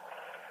in,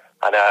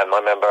 and I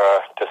remember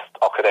just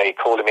Ockaday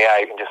calling me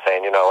out and just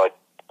saying,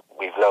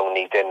 we've loaned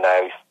these in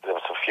now. There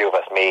was a few of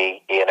us,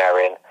 me, Ian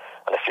Erin,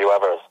 and a few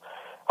others,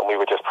 and we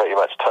were just pretty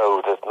much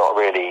told there's not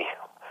really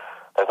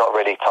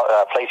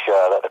place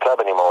at the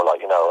club anymore, and I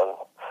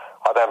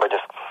remember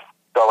just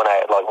going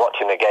out,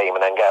 watching the game,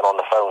 and then getting on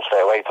the phone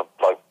straight away to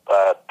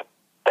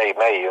Dave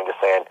Mayhew and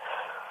just saying,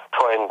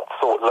 try and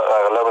sort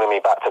loaning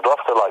me back to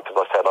Gloucester, because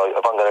I said,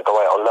 if I'm going to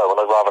go out on loan,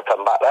 I'd rather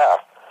come back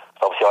there.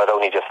 So obviously I'd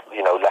only just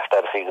left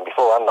there the season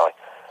before, hadn't I?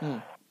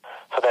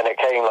 So then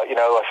it came I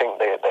think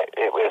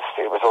it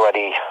was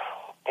already,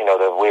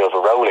 the wheels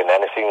were rolling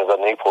then. As soon as the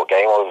Newport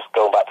game, I was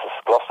going back to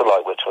Gloucester,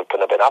 which I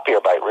couldn't have been happier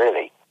about,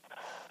 really.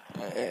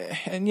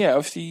 And yeah,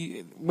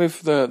 obviously,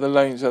 with the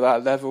loans at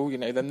that level,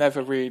 they're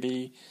never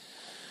really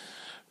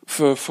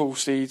for full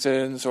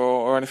seasons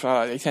or anything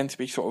like that. They tend to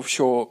be sort of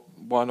short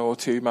 1 or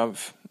 2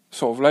 month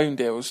sort of loan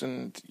deals.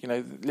 And,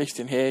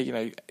 listing here,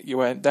 you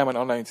went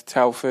on loan to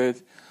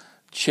Telford,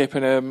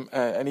 Chippenham,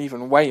 and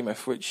even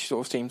Weymouth, which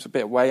sort of seems a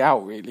bit way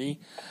out, really,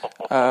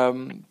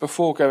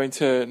 before going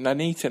to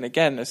Nuneaton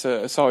again as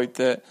a side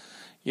that,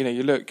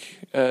 you look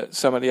at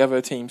some of the other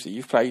teams that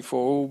you've played for,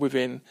 all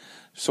within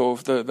sort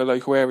of the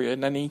local area.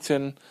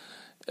 Nuneaton,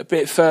 a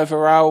bit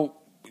further out,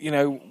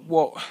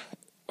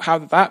 how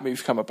did that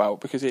move come about?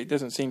 Because it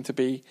doesn't seem to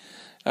be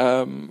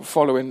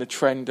following the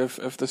trend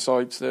of the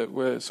sides that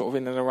were sort of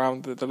in and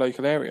around the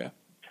local area.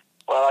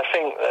 Well, I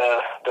think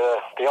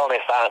the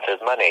honest answer is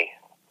money.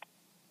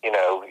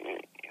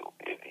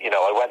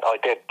 I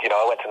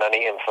went to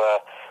Nuneaton for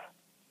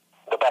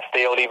the best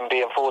deal, even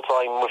being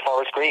full-time with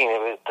Forest Green.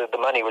 The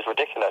money was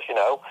ridiculous,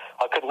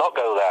 I could not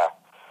go there.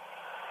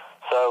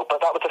 So, but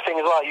that was the thing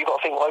as well. You got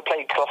to think, I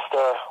played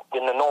Gloucester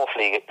in the North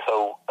League,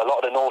 so a lot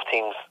of the North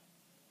teams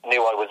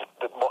knew I was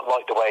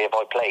liked the way if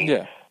I played.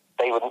 Yeah.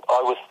 I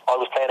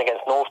was playing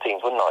against North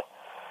teams, wouldn't I?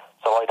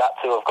 So I'd had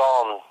to have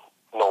gone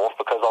North,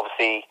 because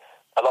obviously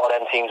a lot of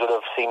them teams would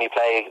have seen me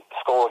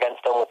score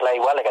against them or play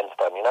well against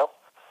them,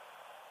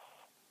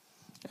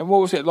 And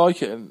what was it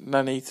like at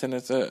Nuneaton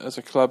as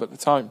a club at the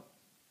time?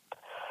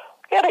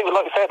 Yeah, they were,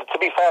 like I said, to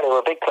be fair, they were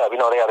a big club. You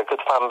know, they had a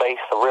good fan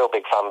base, a real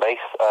big fan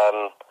base.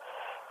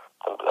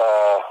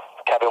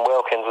 Kevin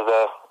Wilkins was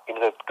a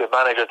good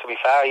manager. To be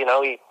fair, you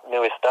know, he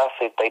knew his stuff.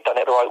 They'd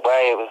done it the right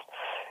way. It was.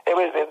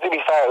 To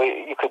be fair,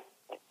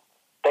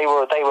 they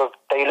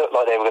looked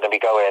like they were going to be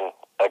going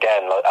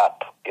again, like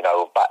up, you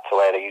know, back to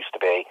where they used to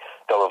be,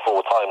 going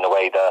full time. The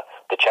way the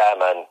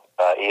chairman,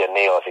 Ian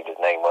Neal, I think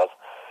his name was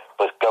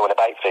going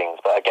about things.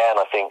 But again,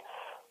 I think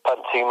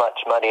pumped too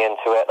much money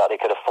into it that they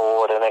could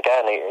afford, and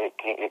again,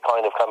 it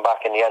kind of come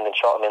back in the end and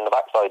shot them in the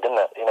backside, didn't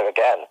it? You know,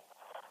 again.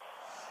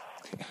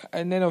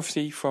 And then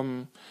obviously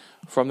from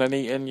then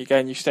Eton,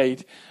 again, you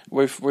stayed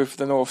with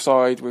the north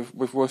side,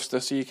 with Worcester,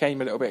 so you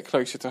came a little bit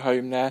closer to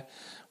home there.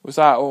 Was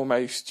that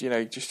almost, you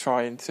know, just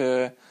trying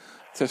to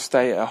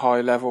stay at a high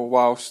level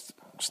whilst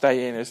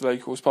staying as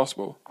local as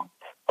possible?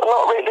 Well,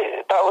 not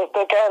really. That was,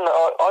 again,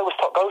 I was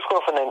top goal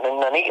scorer for Eton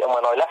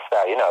when I left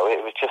there. You know,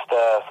 it was just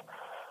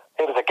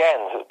it was again.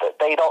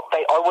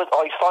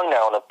 I signed there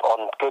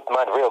on good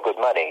money, real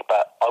good money,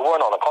 but I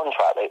weren't on a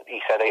contract.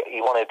 He said he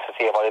wanted to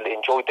see if I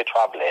enjoyed the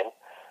travelling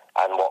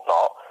and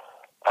whatnot.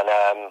 And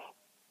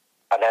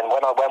then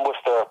when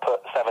Worcester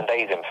put 7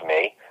 days in for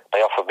me, they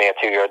offered me a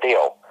 2-year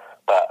deal.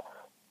 But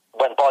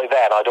when by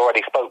then I'd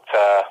already spoke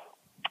to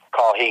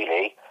Carl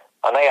Healy,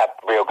 and they had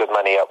real good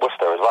money at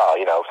Worcester as well.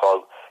 You know,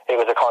 so it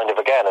was a kind of,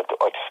 again, I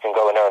just can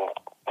go in there and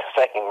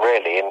second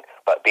really,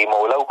 but be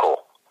more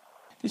local.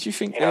 Did you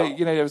think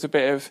there was a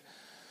bit of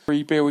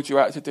rebuild you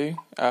had to do,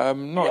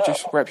 not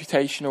just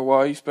reputational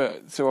wise,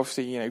 but to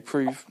obviously, you know,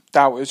 prove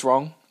doubters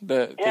wrong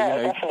that you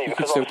know, definitely, you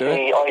could still do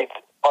it?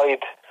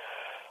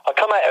 I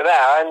come out of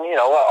there, and you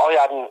know,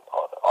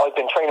 I'd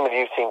been training with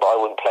the youth team, but I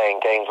wasn't playing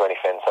games or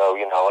anything. So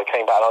you know, I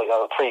came back.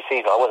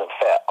 Pre-season, I wasn't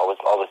fit. I was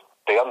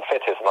the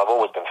unfittest, and I've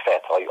always been fit.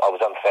 I was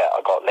unfit.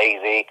 I got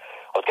lazy.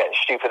 I was getting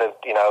stupid,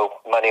 you know,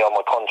 money on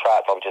my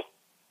contract. I was just,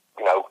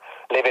 you know,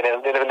 living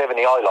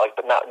the high life,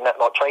 but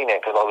not training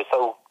because I was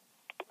so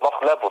lost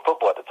love with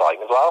football at the time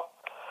as well.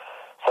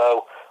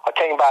 So I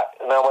came back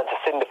and I went to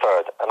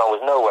Cinderford, and I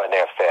was nowhere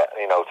near fit.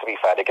 You know, to be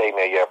fair, they gave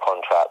me a year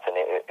contract, and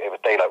it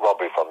was daylight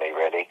robbery from me,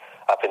 really,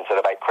 up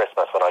until about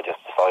Christmas when I just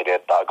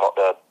decided that I got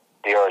the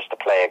urge to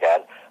play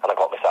again, and I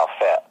got myself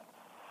fit.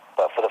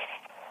 But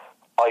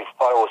I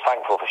was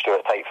thankful for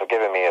Stuart Tate for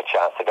giving me a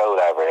chance to go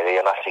there, really,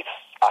 and Ashley,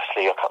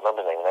 I can't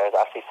remember his name there,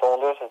 Ashley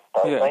Saunders, is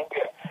that his name?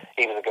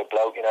 He was a good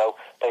bloke, you know.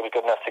 They were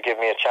good enough to give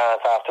me a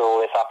chance after all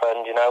this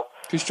happened, you know.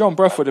 Because John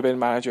Brough would have been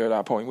manager at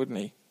that point, wouldn't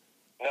he?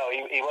 No,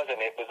 he wasn't.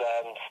 It was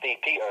Steve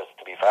Peters,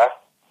 to be fair.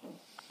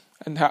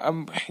 And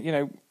how, you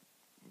know,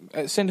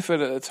 at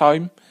Cinderford at the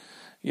time,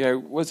 you know,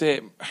 was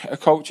it a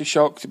culture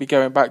shock to be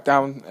going back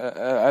down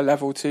a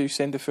level to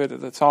Cinderford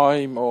at the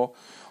time, or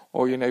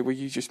you know, were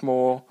you just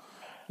more,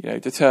 you know,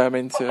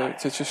 determined to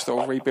just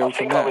sort of rebuild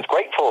from there? I was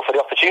grateful for the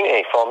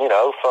opportunity.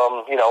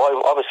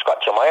 I was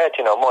scratching my head.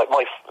 You know,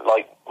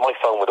 my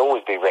phone would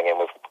always be ringing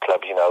with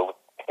clubs. You know,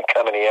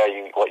 coming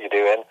here, what you're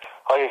doing.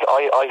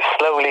 I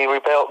slowly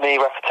rebuilt my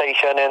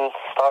reputation and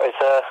started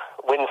to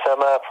win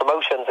some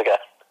promotions again.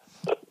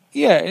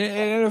 Yeah,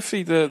 and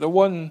obviously the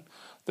one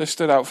that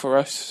stood out for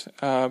us,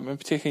 and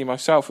particularly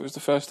myself, it was the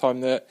first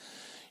time that,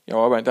 you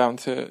know, I went down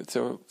to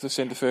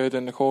Cinderford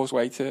and the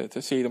Causeway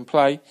to see them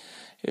play.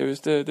 It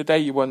was the day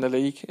you won the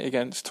league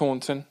against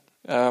Taunton.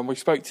 We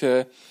spoke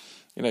to,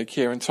 you know,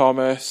 Kieran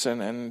Thomas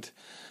and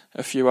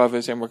a few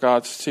others in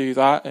regards to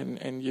that,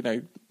 and you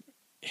know,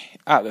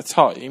 at the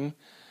time,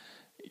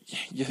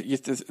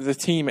 the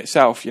team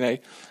itself, you know,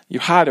 you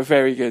had a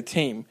very good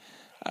team.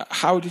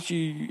 How did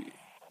you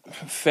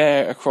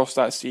fare across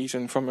that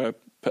season from a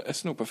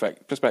personal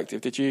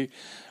perspective? Did you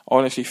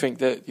honestly think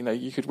that, you know,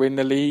 you could win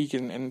the league,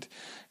 and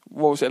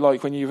what was it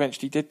like when you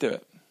eventually did do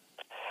it?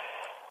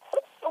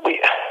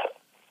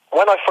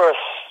 When I first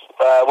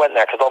went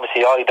there, because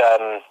obviously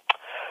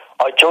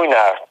I joined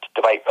there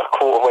about a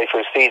quarter way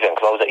through the season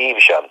because I was at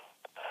Evesham,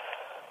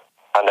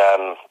 and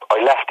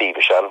I left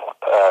Evesham,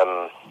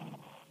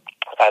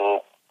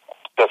 and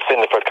the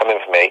Cinderford come in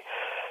for me,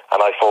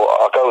 and I thought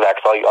I'll go there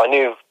because I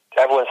knew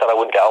everyone said I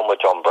wouldn't get on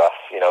with John Brough.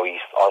 You know,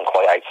 I'm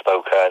quite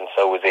outspoken,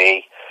 so was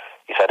he.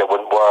 He said it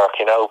wouldn't work,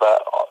 you know,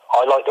 but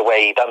I liked the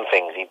way he done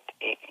things.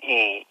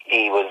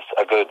 He was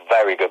a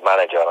very good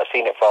manager, and I've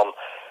seen it from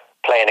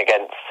playing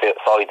against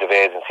sides of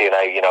his and seeing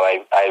how, you know,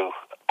 how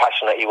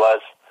passionate he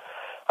was.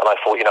 And I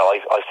thought, you know,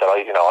 I said,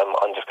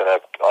 I'm just going to...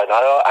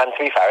 And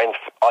to be fair,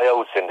 I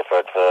owed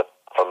Cinderford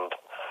from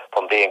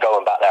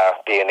going back there,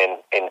 being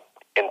in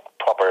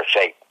proper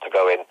shape to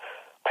go in,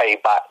 pay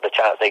back the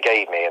chance they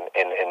gave me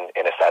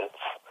in a sense.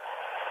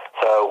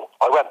 So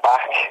I went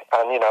back,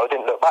 and, you know, I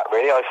didn't look back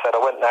really. I said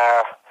I went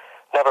there,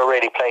 never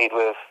really played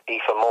with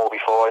Ethan Moore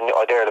before, and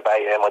I'd heard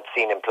about him, I'd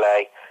seen him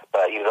play,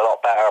 but he was a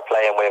lot better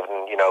playing with,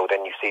 and, you know,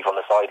 than you see from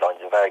the sidelines.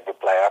 He's a very good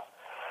player.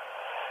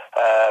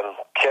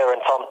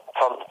 Kieran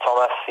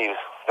Thomas, he was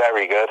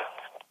very good.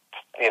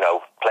 You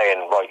know,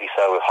 playing rightly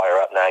so higher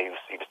up now. He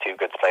was too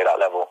good to play that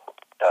level.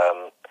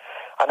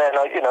 And then,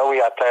 you know, we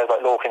had players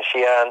like Lorcan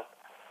Sheehan,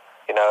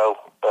 you know,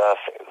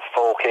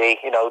 Forky,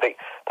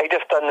 they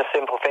just done the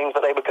simple things,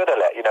 but they were good at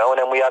it, and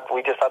then we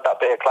just had that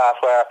bit of class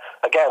where,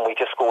 again, we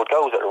just scored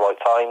goals at the right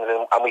times,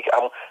 and we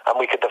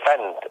could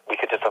defend. We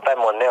could just defend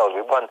 1-0.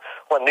 We won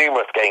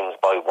numerous games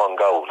by 1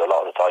 goal a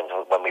lot of the times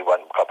when we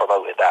got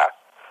promoted there.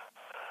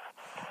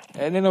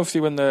 And then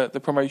obviously when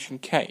the promotion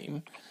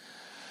came,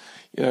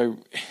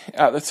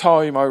 at the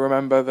time I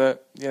remember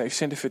that,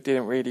 Cinderford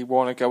didn't really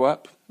want to go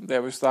up.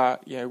 There was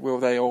that, will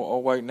they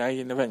or won't they,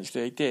 and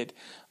eventually they did.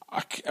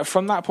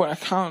 From that point, I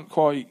can't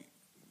quite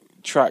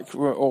track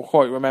or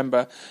quite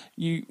remember.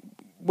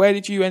 Where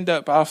did you end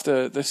up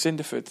after the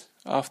Cinderford?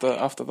 After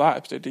that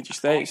episode, did you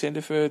stay at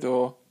Cinderford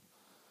or?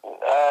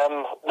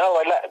 No,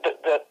 I let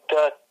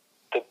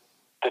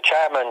the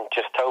chairman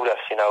just told us,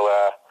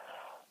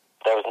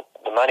 there was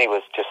the money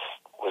was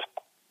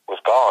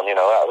gone.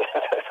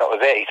 That was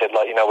it. He said,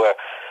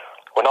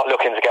 we're not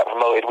looking to get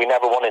promoted. We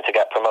never wanted to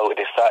get promoted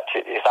as such.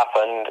 It's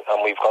happened,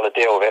 and we've got to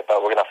deal with it. But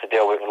we're going to have to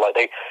deal with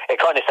it.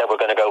 It kind of said we're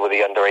going to go with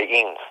the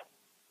under-18s.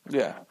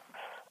 Yeah.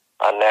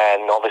 And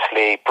then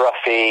obviously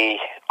Bruffy,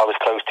 I was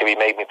close to. He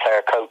made me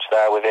player coach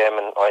there with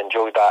him, and I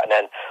enjoyed that. And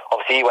then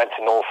obviously he went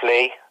to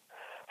Northley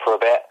for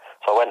a bit,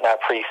 so I went there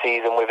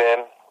pre-season with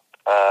him.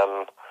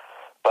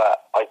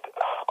 But I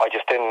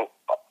just didn't.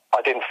 I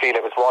didn't feel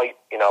it was right.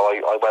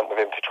 I went with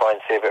him to try and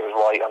see if it was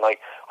right, and I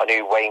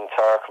knew Wayne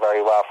Turk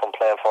very well from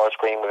playing Forest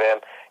Green with him.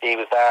 He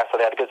was there,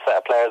 so they had a good set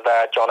of players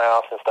there, John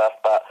House and stuff,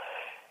 but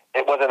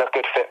it wasn't a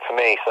good fit for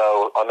me.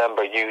 So I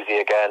remember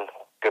Husey again,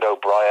 good old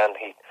Brian,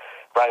 he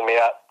rang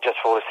me up just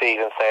for the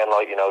season saying,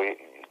 do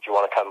you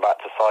want to come back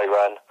to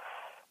Siren?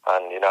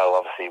 And,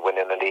 obviously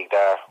winning the league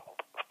there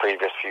the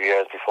previous few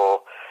years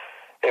before.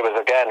 It was,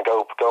 again,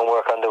 go and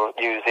work under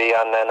Husey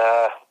and then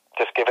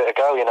just give it a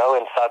go,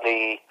 and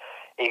sadly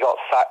he got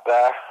sacked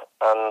there,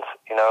 and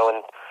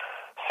and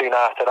soon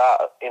after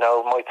that,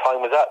 my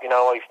time was up.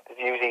 I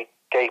usually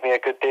gave me a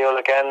good deal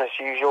again as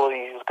usual.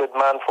 He was a good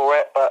man for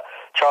it, but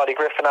Charlie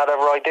Griffin had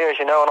other ideas,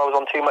 and I was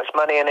on too much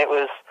money, and it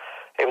was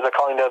a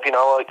kind of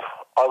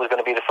I was going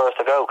to be the first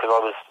to go because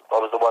I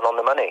was the one on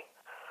the money.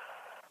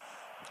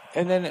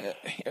 And then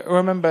I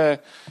remember,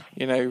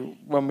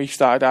 when we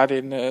started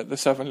adding the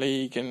Southern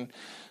League and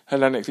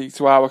Hellenic League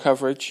to our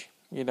coverage,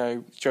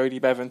 Jody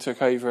Bevan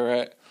took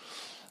over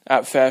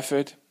at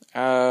Fairford,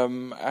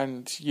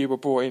 and you were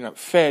brought in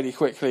fairly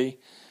quickly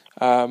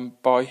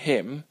by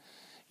him.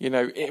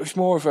 It was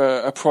more of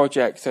a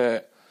project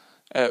at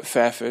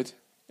Fairford,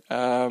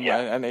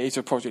 and it is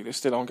a project that's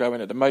still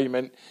ongoing at the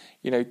moment.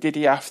 Did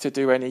he have to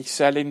do any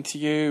selling to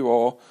you,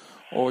 or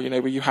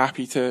were you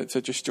happy to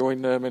just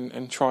join them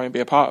and try and be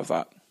a part of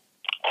that?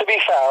 To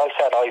be fair, I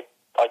said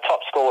I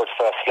top scored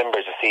for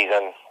Slimbridge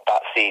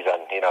that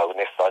season,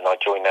 and I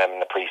joined them in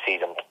the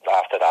pre-season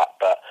after that,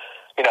 but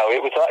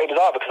it was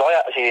hard because I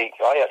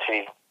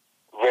actually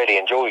really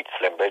enjoyed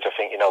Slimbridge. I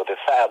think the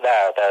setup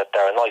there,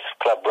 they're a nice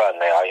club run.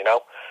 They are,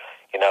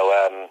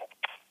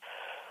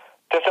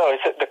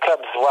 the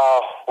club's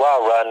well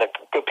run. The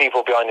good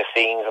people behind the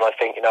scenes, and I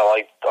think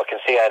I can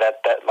see how that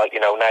now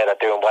they're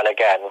doing well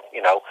again.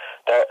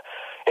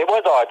 It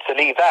was hard to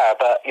leave there,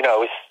 but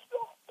it's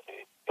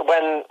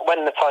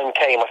when the time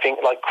came. I think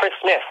Chris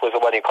Smith was the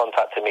one who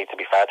contacted me. To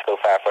be fair, to go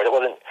Fairford,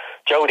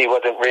 Jody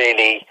wasn't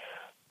really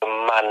the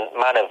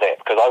man of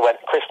it, because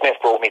Chris Smith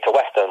brought me to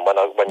Western when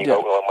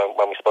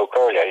we spoke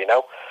earlier,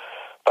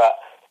 but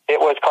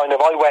it was kind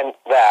of, I went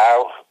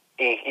there,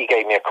 he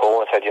gave me a call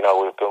and said,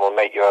 we're going to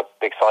make you a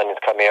big signing to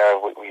come here,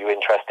 were you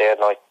interested?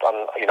 And I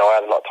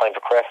had a lot of time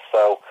for Chris,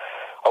 so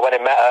I went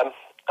and met him,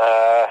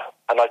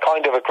 and I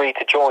kind of agreed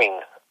to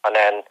join, and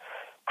then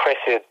Chris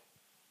had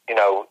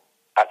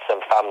had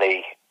some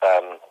family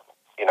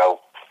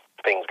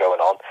things going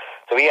on,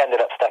 so he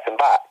ended up stepping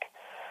back,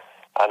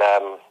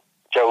 and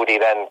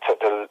Jody then took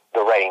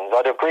the reins.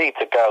 I'd agreed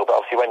to go, but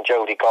obviously when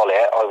Jody got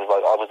it, I was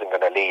like, I wasn't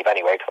going to leave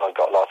anyway because I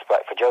got a lot of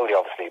respect for Jody,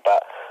 obviously.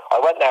 But I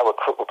went there with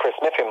Chris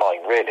Smith in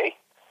mind, really,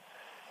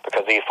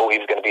 because he thought he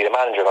was going to be the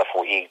manager, and I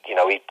thought he'd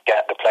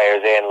get the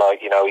players in.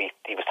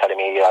 He was telling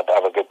me he had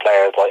other good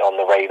players on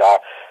the radar.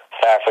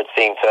 Fairford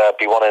seemed to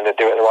be wanting to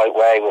do it the right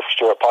way with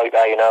Stuart Pike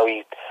there.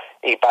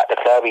 He backed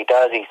the club. He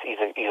does. He's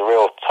a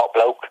real top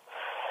bloke.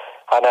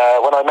 And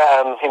when I met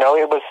him,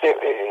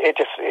 it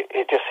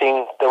just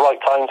seemed the right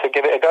time to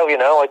give it a go. I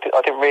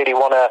didn't really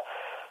want to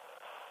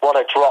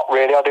drop.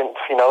 Really, I didn't.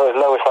 It was the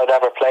lowest I'd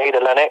ever played,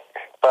 Hellenic.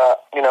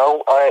 But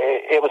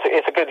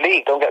it's a good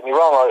league. Don't get me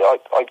wrong.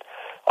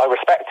 I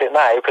respect it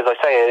now because I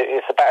say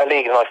it's a better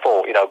league than I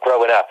thought.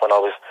 Growing up when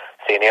I was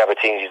seeing the other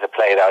teams used to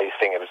play there, I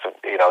used to think it was.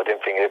 I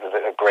didn't think it was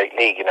a great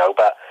league.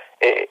 But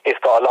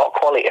it's got a lot of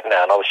quality in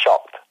there, and I was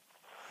shocked.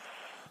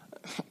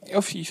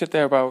 Obviously, you said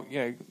there about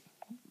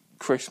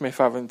Chris Smith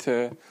having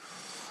to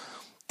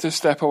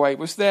step away.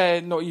 Was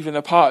there not even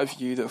a part of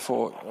you that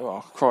thought,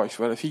 oh Christ,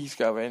 well, if he's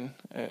going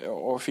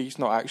or if he's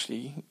not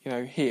actually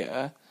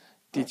here,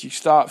 did you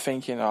start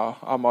thinking,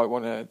 I might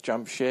want to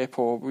jump ship,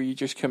 or were you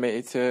just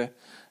committed to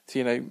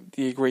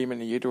the agreement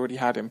that you'd already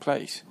had in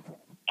place?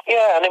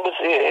 Yeah, and it was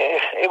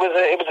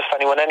a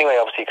funny one anyway,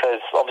 obviously,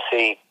 because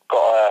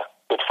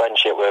got good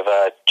friendship with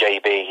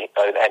JB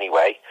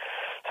anyway.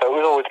 So it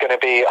was always going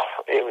to be,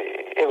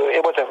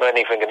 it wasn't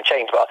anything going to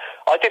change. But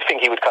I did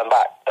think he would come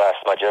back,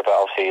 Smudger, but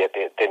obviously it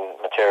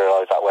didn't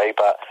materialise that way.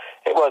 But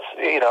it was,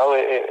 it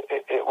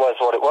was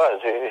what it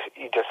was.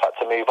 You just had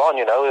to move on,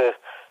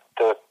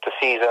 the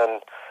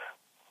season.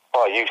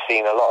 Well, you've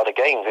seen a lot of the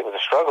games. It was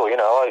a struggle,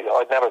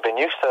 I'd never been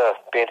used to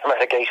being in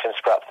relegation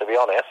scraps, to be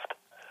honest.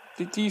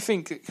 Do you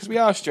think, because we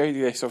asked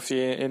Jodie this,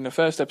 obviously, in the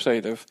first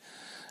episode of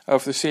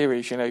the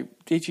series,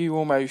 did you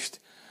almost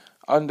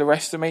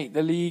underestimate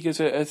the league as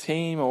a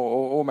team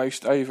or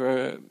almost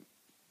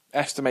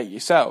overestimate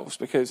yourselves?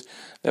 Because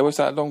there was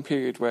that long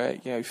period where,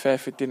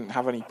 Fairford didn't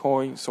have any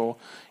points or,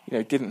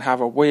 didn't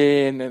have a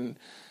win, and,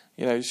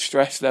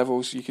 stress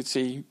levels you could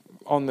see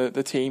on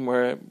the team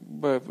were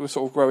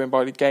sort of growing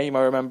by the game.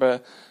 I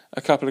remember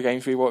a couple of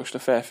games we watched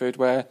at Fairford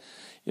where,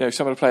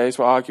 some of the players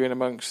were arguing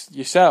amongst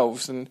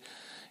yourselves, and,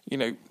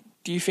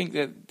 do you think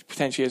that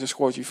potentially as a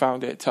squad you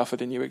found it tougher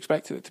than you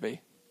expected it to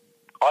be?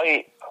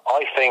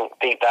 I think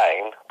deep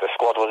down the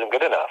squad wasn't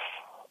good enough,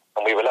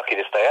 and we were lucky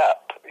to stay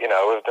up.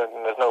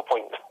 There's no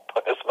point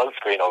putting a smoke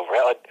screen over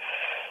it.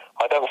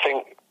 I don't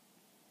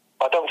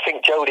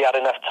think Jody had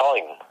enough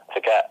time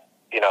to get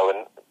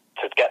and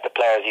to get the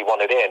players he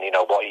wanted in.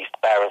 What he's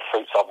bearing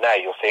fruits of now.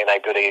 You're seeing how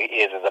good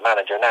he is as a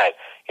manager now.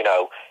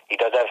 He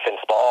does everything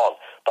spot on,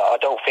 but I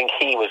don't think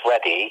he was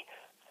ready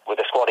with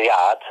the squad he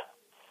had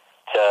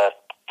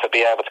to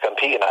be able to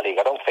compete in that league.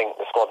 I don't think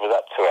the squad was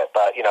up to it.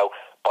 But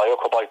by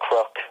hook or by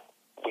crook,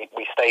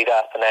 we stayed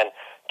up, and then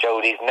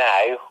Jody's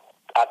now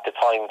had the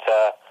time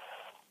to,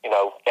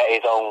 get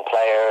his own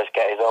players,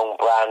 get his own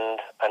brand,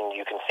 and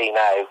you can see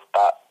now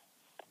that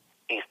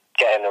he's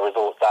getting the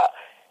results that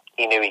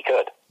he knew he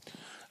could.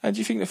 And do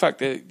you think the fact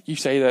that you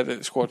say that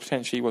the squad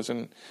potentially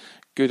wasn't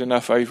good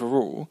enough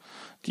overall,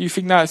 do you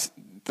think that's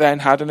then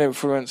had an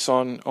influence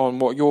on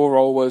what your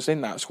role was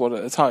in that squad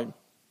at the time?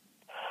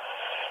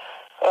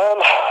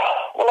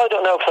 Well, I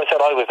don't know, because I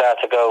said I was there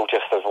to go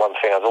just as one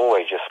thing as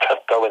always, just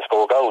go and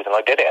score goals, and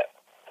I did it.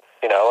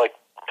 I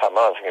can't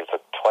remember, I think it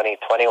was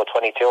 20 or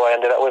 22 I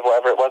ended up with,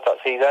 whatever it was that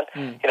season.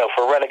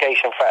 For a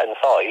relegation threatened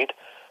side,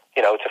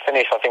 to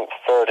finish, I think,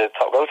 third at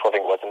top goal, I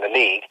think it was, in the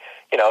league,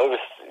 it was,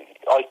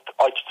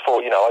 I just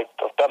thought,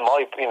 I've done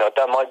my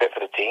bit for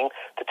the team.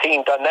 The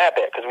team done their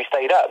bit, because we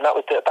stayed up, and that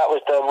was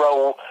the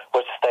role,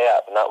 was to stay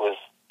up, and that was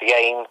the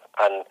aim,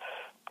 and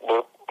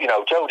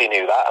Jody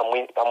knew that, and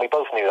we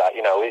both knew that.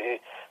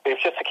 It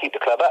was just to keep the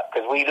club up,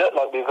 because we looked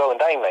like we were going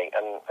down, mate,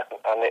 and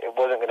it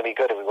wasn't going to be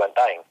good if we went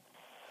down.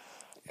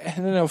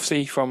 And then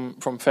obviously from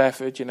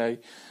Fairford,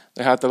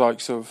 they had the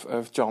likes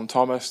of John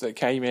Thomas that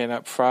came in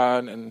up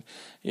front, and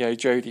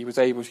Jody was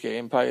able to get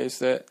in players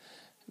that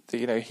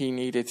he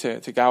needed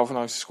to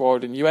galvanise the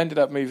squad, and you ended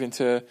up moving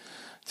to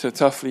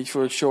Tuffley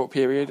for a short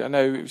period. I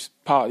know it was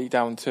partly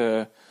down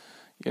to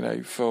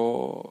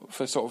for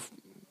sort of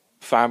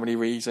family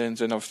reasons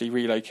and obviously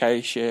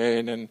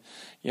relocation and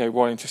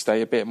wanting to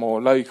stay a bit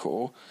more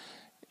local.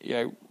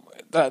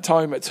 That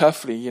time at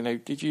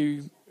Tuffley, did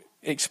you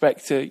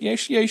expect to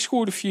you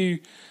scored a few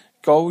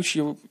goals?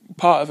 You were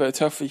part of a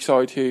Tuffley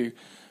side who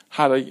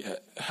had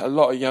a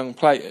lot of young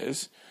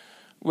players.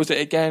 Was it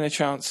again a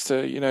chance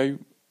to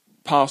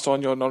pass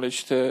on your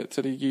knowledge to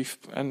the youth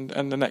and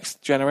the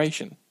next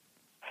generation?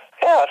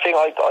 Yeah, I think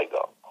I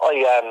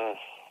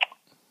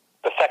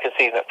the second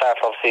season at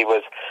Fairford obviously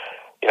was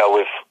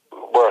with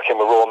working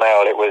with Raw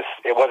Mail, it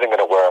wasn't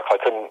going to work. I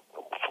couldn't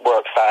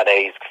work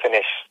Saturdays,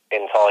 finish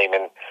in time,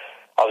 and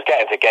I was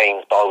getting to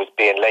games, but I was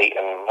being late.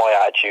 And my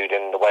attitude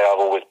and the way I've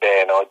always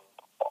been,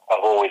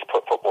 I've always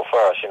put football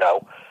first,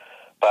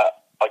 But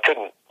I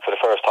couldn't for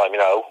the first time,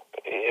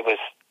 It was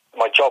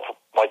my job.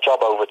 My job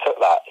overtook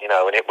that,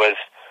 and it was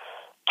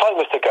time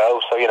was to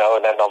go. So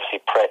and then obviously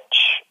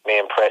me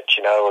and Pritch,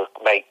 were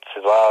mates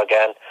as well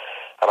again.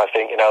 And I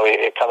think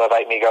it come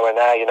about me going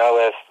there,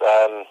 as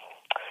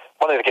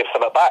wanted to give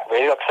something back,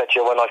 really. Like I said to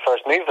you when I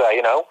first moved there,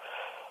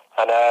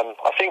 and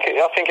I think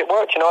it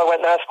worked. I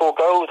went there, scored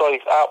goals. I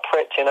out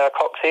Pritch in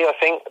Coxey, I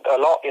think a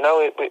lot. It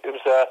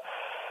was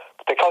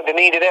they kind of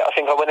needed it. I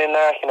think I went in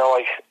there.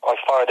 I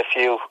fired a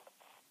few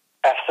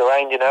F's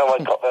around. I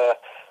got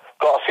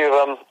a few of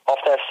them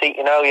off their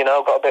seat. Got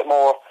a bit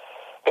more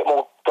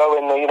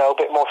going. A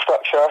bit more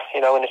structure.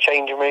 In the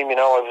changing room.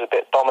 I was a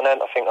bit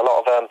dominant. I think a lot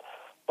of them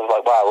was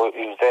like, wow,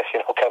 who's this?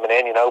 Coming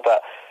in.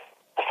 But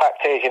the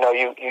fact is,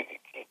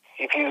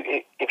 if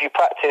you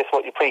practice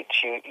what you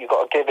preach, you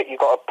got to give it. You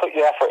got to put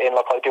your effort in,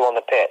 like I do on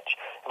the pitch.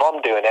 If I'm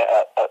doing it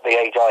at the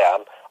age I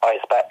am, I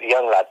expect the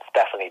young lads to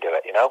definitely do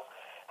it.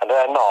 And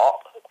they're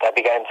not. They'll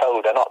be getting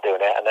told they're not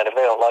doing it, and then if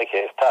they don't like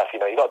it, it's tough. You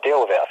got to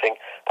deal with it. I think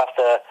that's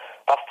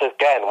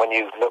again when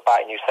you look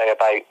back and you say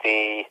about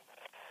the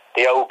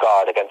old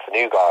guard against the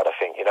new guard. I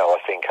think a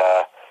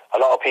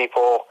lot of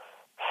people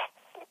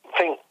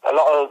think a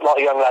lot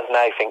of young lads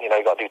now think you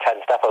got to do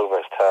 10 step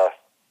overs to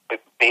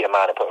beat a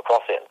man and put a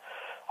cross in.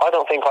 I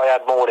don't think I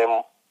had more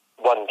than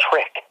one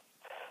trick.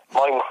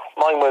 Mine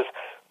was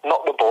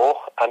knock the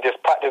ball and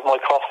just practice my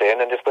cross in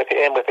and just whip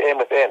it in.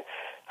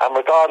 And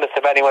regardless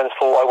if anyone's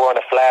thought I weren't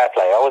a flair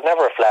player, I was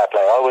never a flair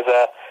player. I was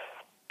a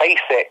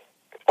basic,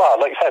 well,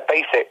 like you said,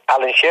 basic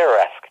Alan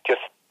Shearer-esque. Just,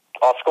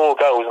 I'll score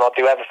goals and I'll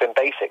do everything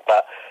basic,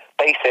 but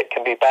basic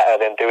can be better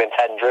than doing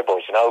 10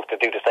 dribbles, to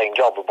do the same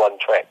job with one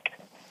trick.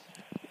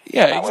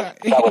 Yeah,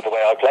 exactly. That was the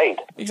way I played.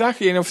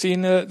 Exactly, and obviously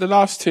in the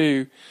last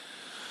two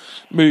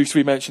moves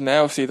we mentioned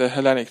there, obviously the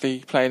Hellenic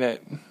League playing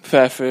at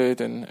Fairford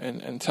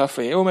and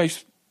Tuffley, it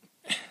almost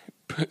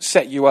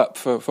set you up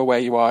for where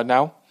you are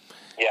now.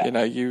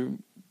 Yeah. You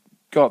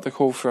got the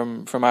call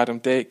from Adam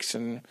Dix,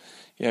 and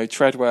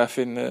Tredworth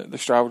in the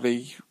Stroud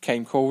League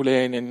came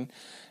calling, and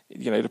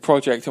the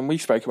project, and we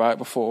spoke about it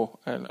before,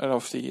 and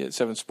obviously at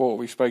Seven Sport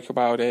we spoke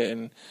about it,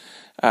 and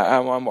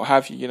what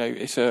have you.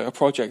 It's a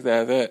project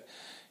there that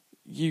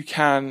you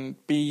can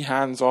be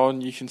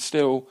hands-on, you can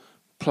still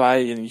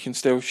play, and you can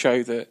still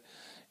show that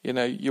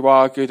you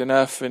are good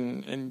enough,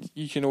 and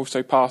you can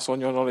also pass on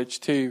your knowledge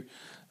to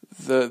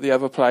the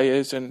other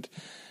players. And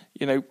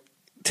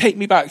take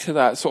me back to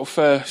that sort of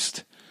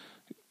first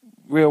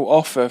real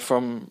offer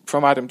from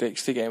Adam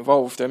Dix to get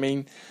involved. I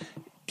mean,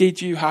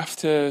 did you have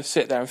to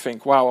sit there and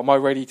think, wow, am I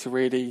ready to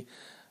really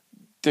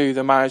do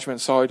the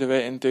management side of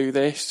it and do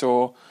this,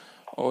 or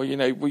were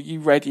you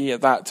ready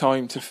at that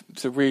time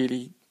to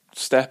really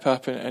step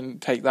up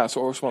and take that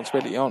sort of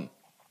responsibility on?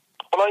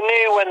 Well, I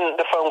knew when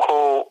the phone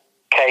call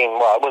came,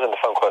 well, it wasn't the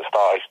phone call at the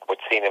start,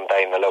 I'd seen him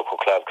down in the local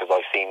club, because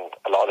I've seen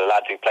a lot of the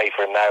lads who play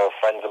for him now are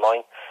friends of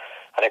mine,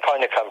 and it kind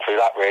of come through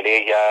that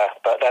really,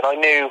 but then I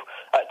knew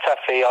at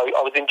Tuffley I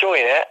was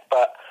enjoying it,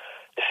 but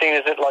as soon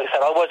as like I said,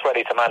 I was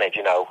ready to manage,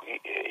 I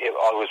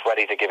was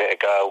ready to give it a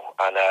go,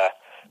 and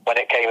when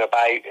it came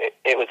about,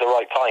 it was the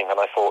right time, and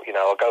I thought,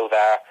 I'll go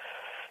there,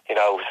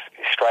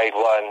 straight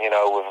one,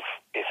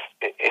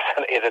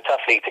 it's a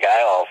tough league to get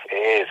out of.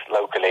 It is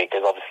locally,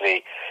 because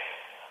obviously,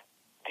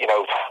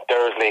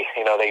 Dursley,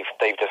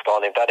 they've just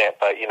gone and done it,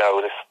 but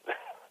this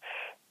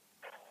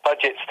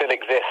budget still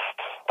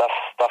exists.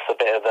 That's a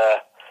bit of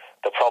the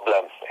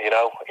problem, and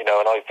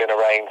I've been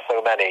around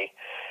so many,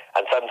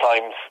 and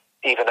sometimes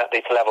even at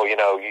this level, you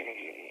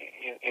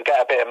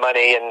get a bit of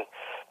money and a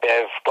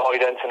bit of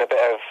guidance and a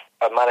bit of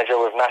a manager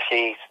with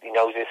Nashi, he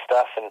knows his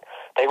stuff, and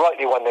they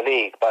rightly won the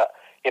league, but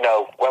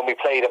when we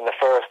played them the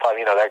first time,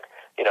 you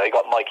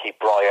got Mikey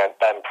Bryant,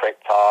 Ben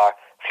Pricktar, a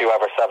few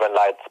other Southern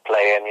lads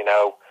playing,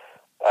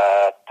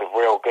 the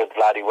real good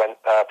lad who went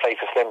played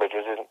for Slimbridge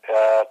was his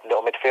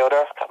little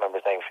midfielder. I can't remember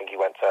his name. I think he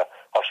went to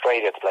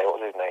Australia to play. What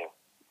was his name?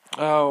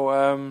 Oh,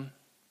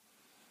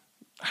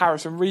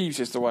 Harrison Reeves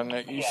is the one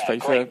that used to play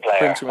for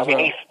Brinton as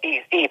well.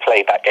 He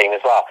played that game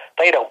as well.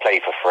 They don't play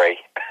for free.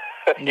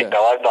 Yeah.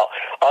 I'm not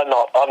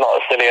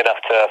silly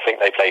enough to think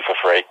they play for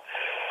free.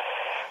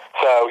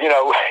 So,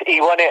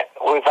 he won it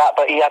with that,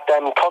 but he had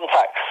them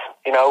contacts,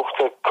 to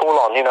call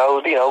on, the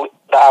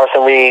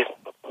Harrison Reeves,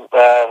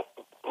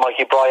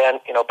 Mikey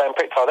Bryant, Ben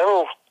Pricktar, they're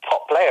all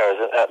top players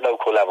at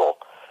local level,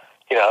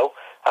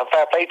 and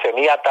fair play to him.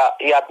 He had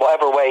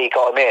whatever way he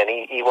got him in,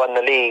 he won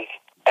the league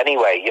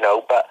anyway,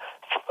 but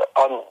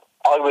I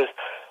was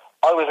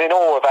in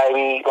awe of how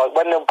like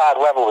when the bad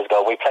weather was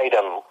going, we played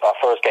him our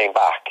first game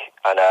back,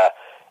 and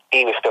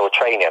he was still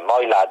training.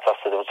 My lads,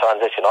 after the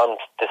transition, I'm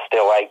just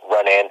still out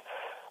running,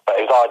 but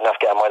it was hard enough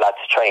getting my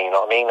lads to train, you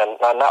know what I mean? And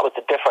that was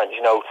the difference,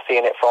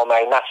 seeing it from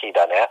how Nashi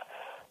done it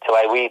to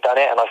how we done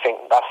it, and I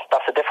think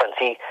that's the difference.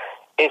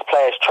 His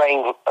players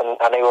trained, and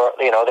they were,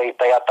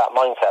 they had that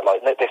mindset,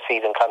 like, this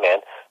season come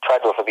in,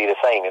 Tredworth will be the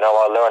same,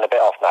 I'll learn a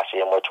bit off Nashi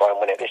and we'll try and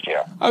win it this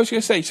year. I was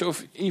going to say, sort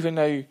of, even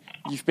though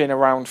you've been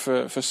around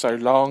for so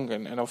long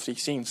and obviously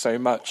seen so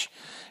much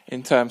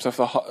in terms of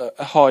a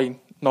high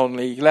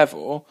non-league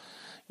level,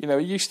 are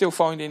you still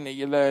finding that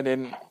you're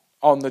learning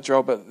on the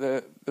job at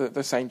the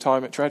same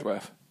time at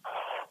Tredworth?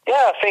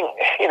 Yeah, I think,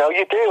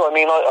 you do. I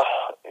mean,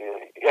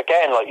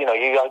 again,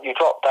 you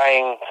drop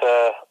down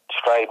to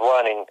grade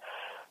one, and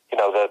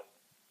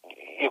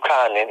you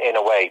can, in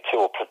a way,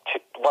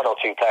 one or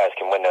two players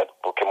can win a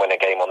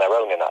game on their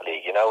own in that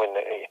league. And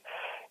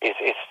it's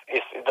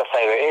that's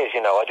how it is.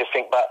 I just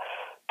think, but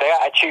the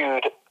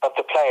attitude of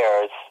the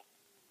players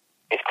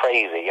is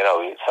crazy.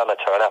 Some are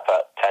turn up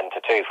at 10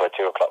 to 2 for a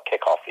 2 o'clock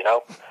kickoff.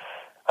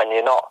 And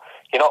you're not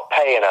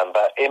paying them,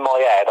 but in my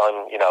head,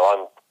 I'm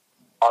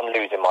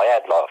losing my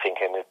head, like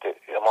thinking,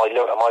 am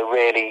I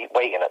really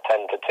waiting at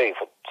 10 to 2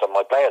 for some of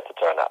my players to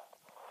turn up?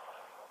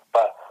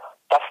 But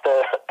that's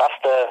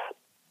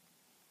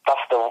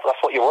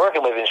what you're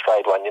working with in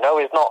Stride One.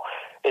 It's not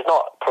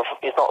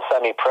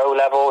semi-pro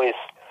level.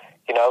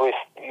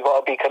 You've got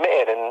to be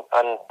committed, and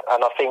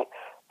I think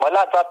my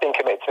lads have been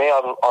committed to me.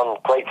 I'm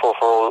grateful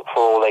for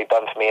all they've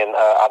done for me and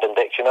Adam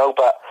Dix.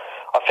 But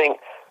I think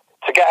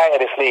to get out of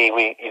this league,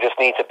 you just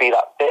need to be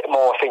that bit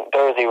more. I think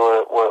Dursley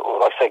were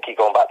like I say, keep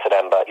going back to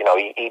them, but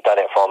he done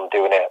it from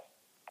doing it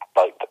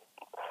like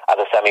as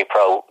a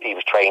semi-pro. He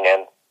was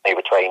training, they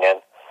were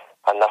training,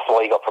 and that's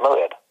why he got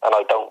promoted. And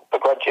I don't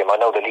begrudge him. I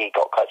know the league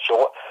got cut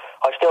short.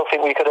 I still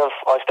think we could have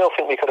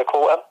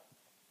caught him,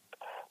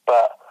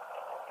 but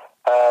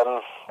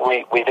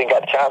we didn't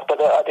get the chance,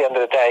 but at the end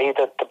of the day,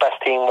 the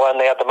best team won.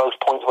 They had the most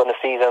points when the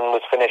season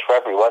was finished for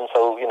everyone.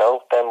 So,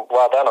 then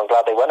well done. I'm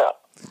glad they went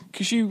up.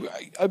 Because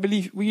I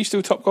believe, were you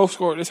still top goal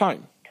scorer at the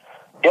time?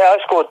 Yeah,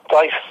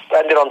 I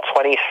ended on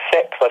 26.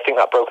 I think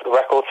that broke the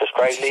record for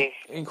Straight League.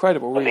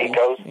 Incredible, really.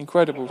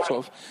 Incredible,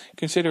 sort of,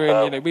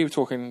 considering, we were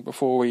talking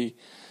before we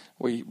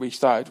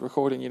started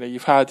recording,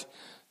 you've had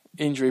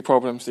injury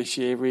problems this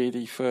year,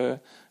 really, for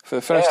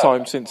the first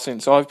time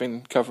since I've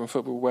been covering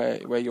football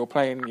where you're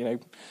playing,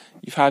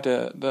 you've had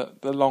the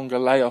longer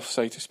layoff,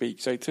 so to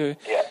speak. So to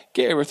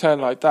get a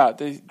return like that,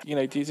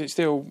 does it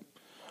still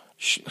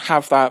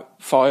have that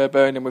fire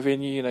burning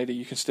within you, that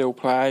you can still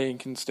play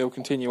and can still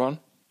continue on?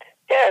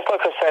 Yeah, it's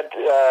like I said,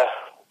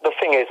 the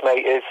thing is,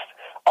 mate, is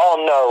I'll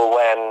know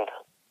when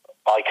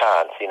I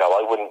can't.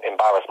 I wouldn't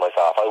embarrass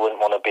myself. I wouldn't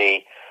want to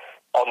be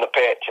on the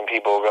pitch and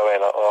people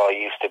going, "Oh, I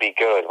used to be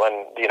good."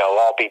 When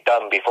I'll be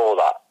done before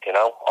that.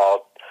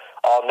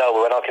 I'll know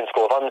when I can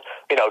score. If I'm,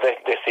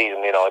 this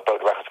season, I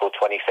broke the record, scored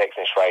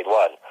 26 in Straight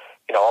 1.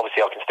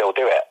 Obviously I can still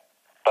do it,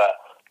 but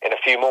in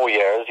a few more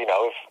years,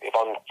 if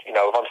I'm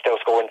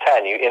still scoring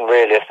 10, in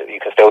realistic,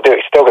 you can still do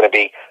it. You're still going to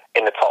be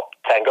in the top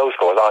 10 goal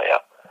scorers, aren't you?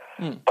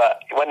 But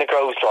when the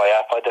grow's dry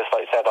up, like I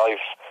said,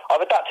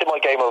 I've adapted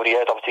my game over the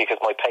years, obviously, because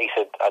my pace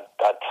had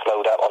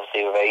slowed up,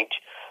 obviously, with age.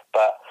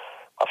 But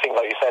I think,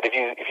 like you said, if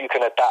you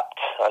can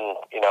adapt and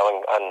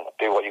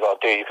do what you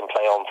got to do, you can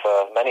play on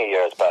for many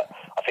years. But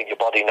I think your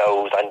body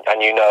knows, and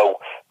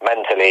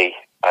mentally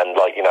and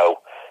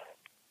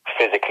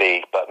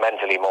physically, but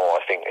mentally more.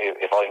 I think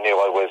if I knew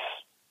I was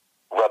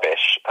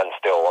rubbish and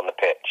still on the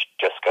pitch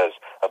just because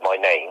of my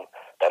name,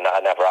 then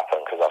that'd never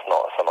happen, because that's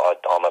not something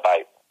I'm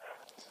about.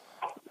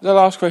 The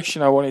last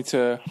question I wanted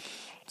to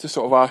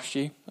sort of ask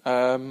you,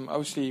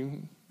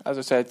 obviously, as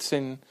I said,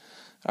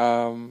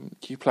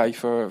 you play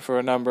for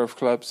a number of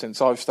clubs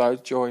since I've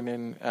started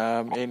joining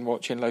in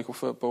watching local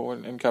football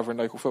and covering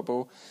local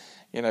football.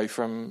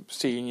 From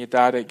seeing your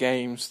dad at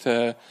games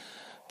to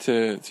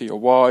your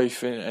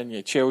wife and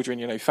your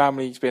children.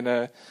 Family's been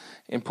a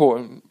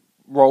important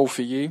role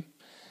for you.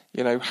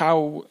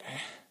 How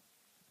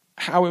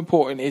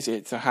important is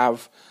it to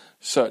have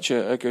such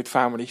a good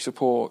family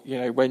support?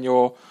 When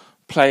you're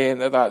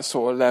playing at that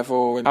sort of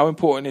level, and how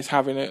important is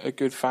having a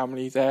good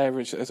family there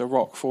as a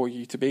rock for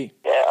you to be?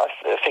 Yeah, I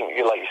think,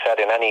 like you said,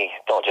 in any,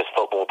 not just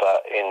football,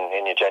 but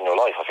in your general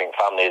life, I think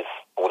family is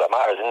all that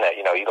matters, isn't it?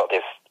 You got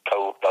this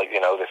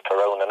this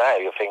corona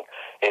now. I think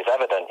it's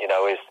evident.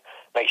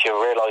 Makes you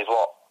realise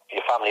what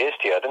your family is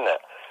to you, doesn't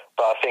it?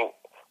 But I think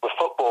with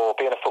football,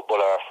 being a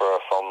footballer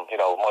from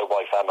my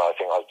wife Emma, I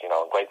think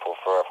I'm grateful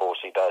for her for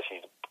what she does.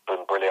 She's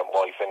been a brilliant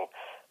wife and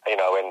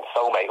and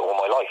soulmate all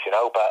my life.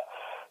 But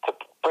to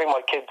bring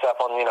my kids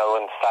up on,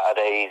 on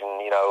Saturdays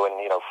and,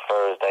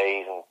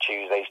 Thursdays and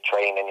Tuesdays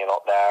training, you're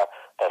not there,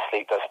 they're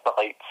sleepless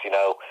nights, you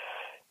have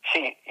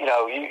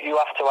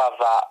to have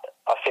that.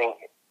 I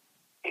think,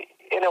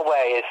 in a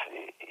way,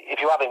 if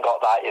you haven't got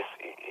that,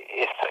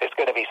 it's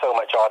going to be so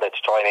much harder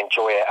to try and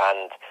enjoy it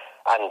and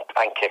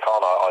kick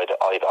on, I'd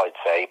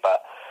say.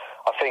 But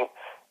I think,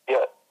 you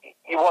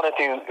want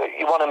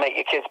to make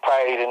your kids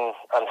proud and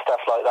stuff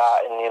like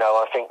that, and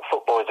I think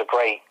football is a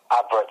great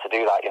advert to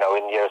do that.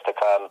 In years to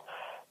come,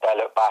 they'll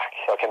look back.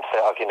 I can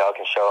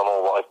show them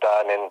all what I've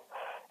done, and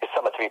it's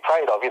something to be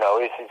proud of.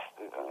 It's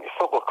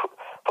football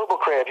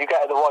career. If you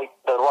get the right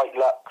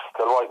looks,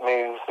 the right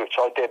moves, which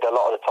I did a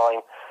lot of the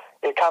time,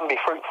 it can be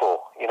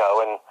fruitful.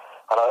 And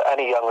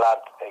any young lad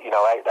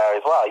out there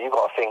as well, you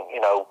got to think.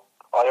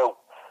 I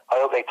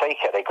hope they take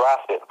it, they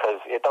grasp it,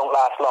 because it don't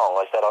last long.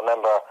 I said, I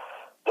remember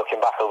looking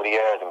back over the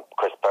years, and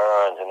Chris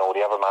Burns and all the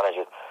other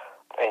managers,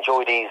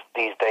 enjoy these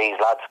days,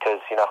 lads,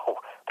 because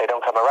they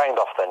don't come around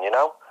often,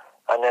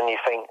 And then you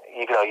think,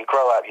 you grow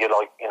up, you're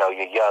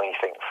you're young, you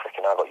think,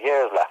 freaking, I've got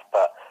years left.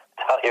 But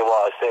tell you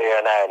what, I sit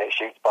here now and it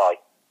shoots by.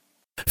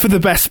 For the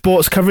best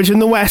sports coverage in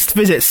the West,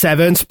 visit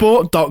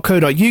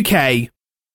 7sport.co.uk.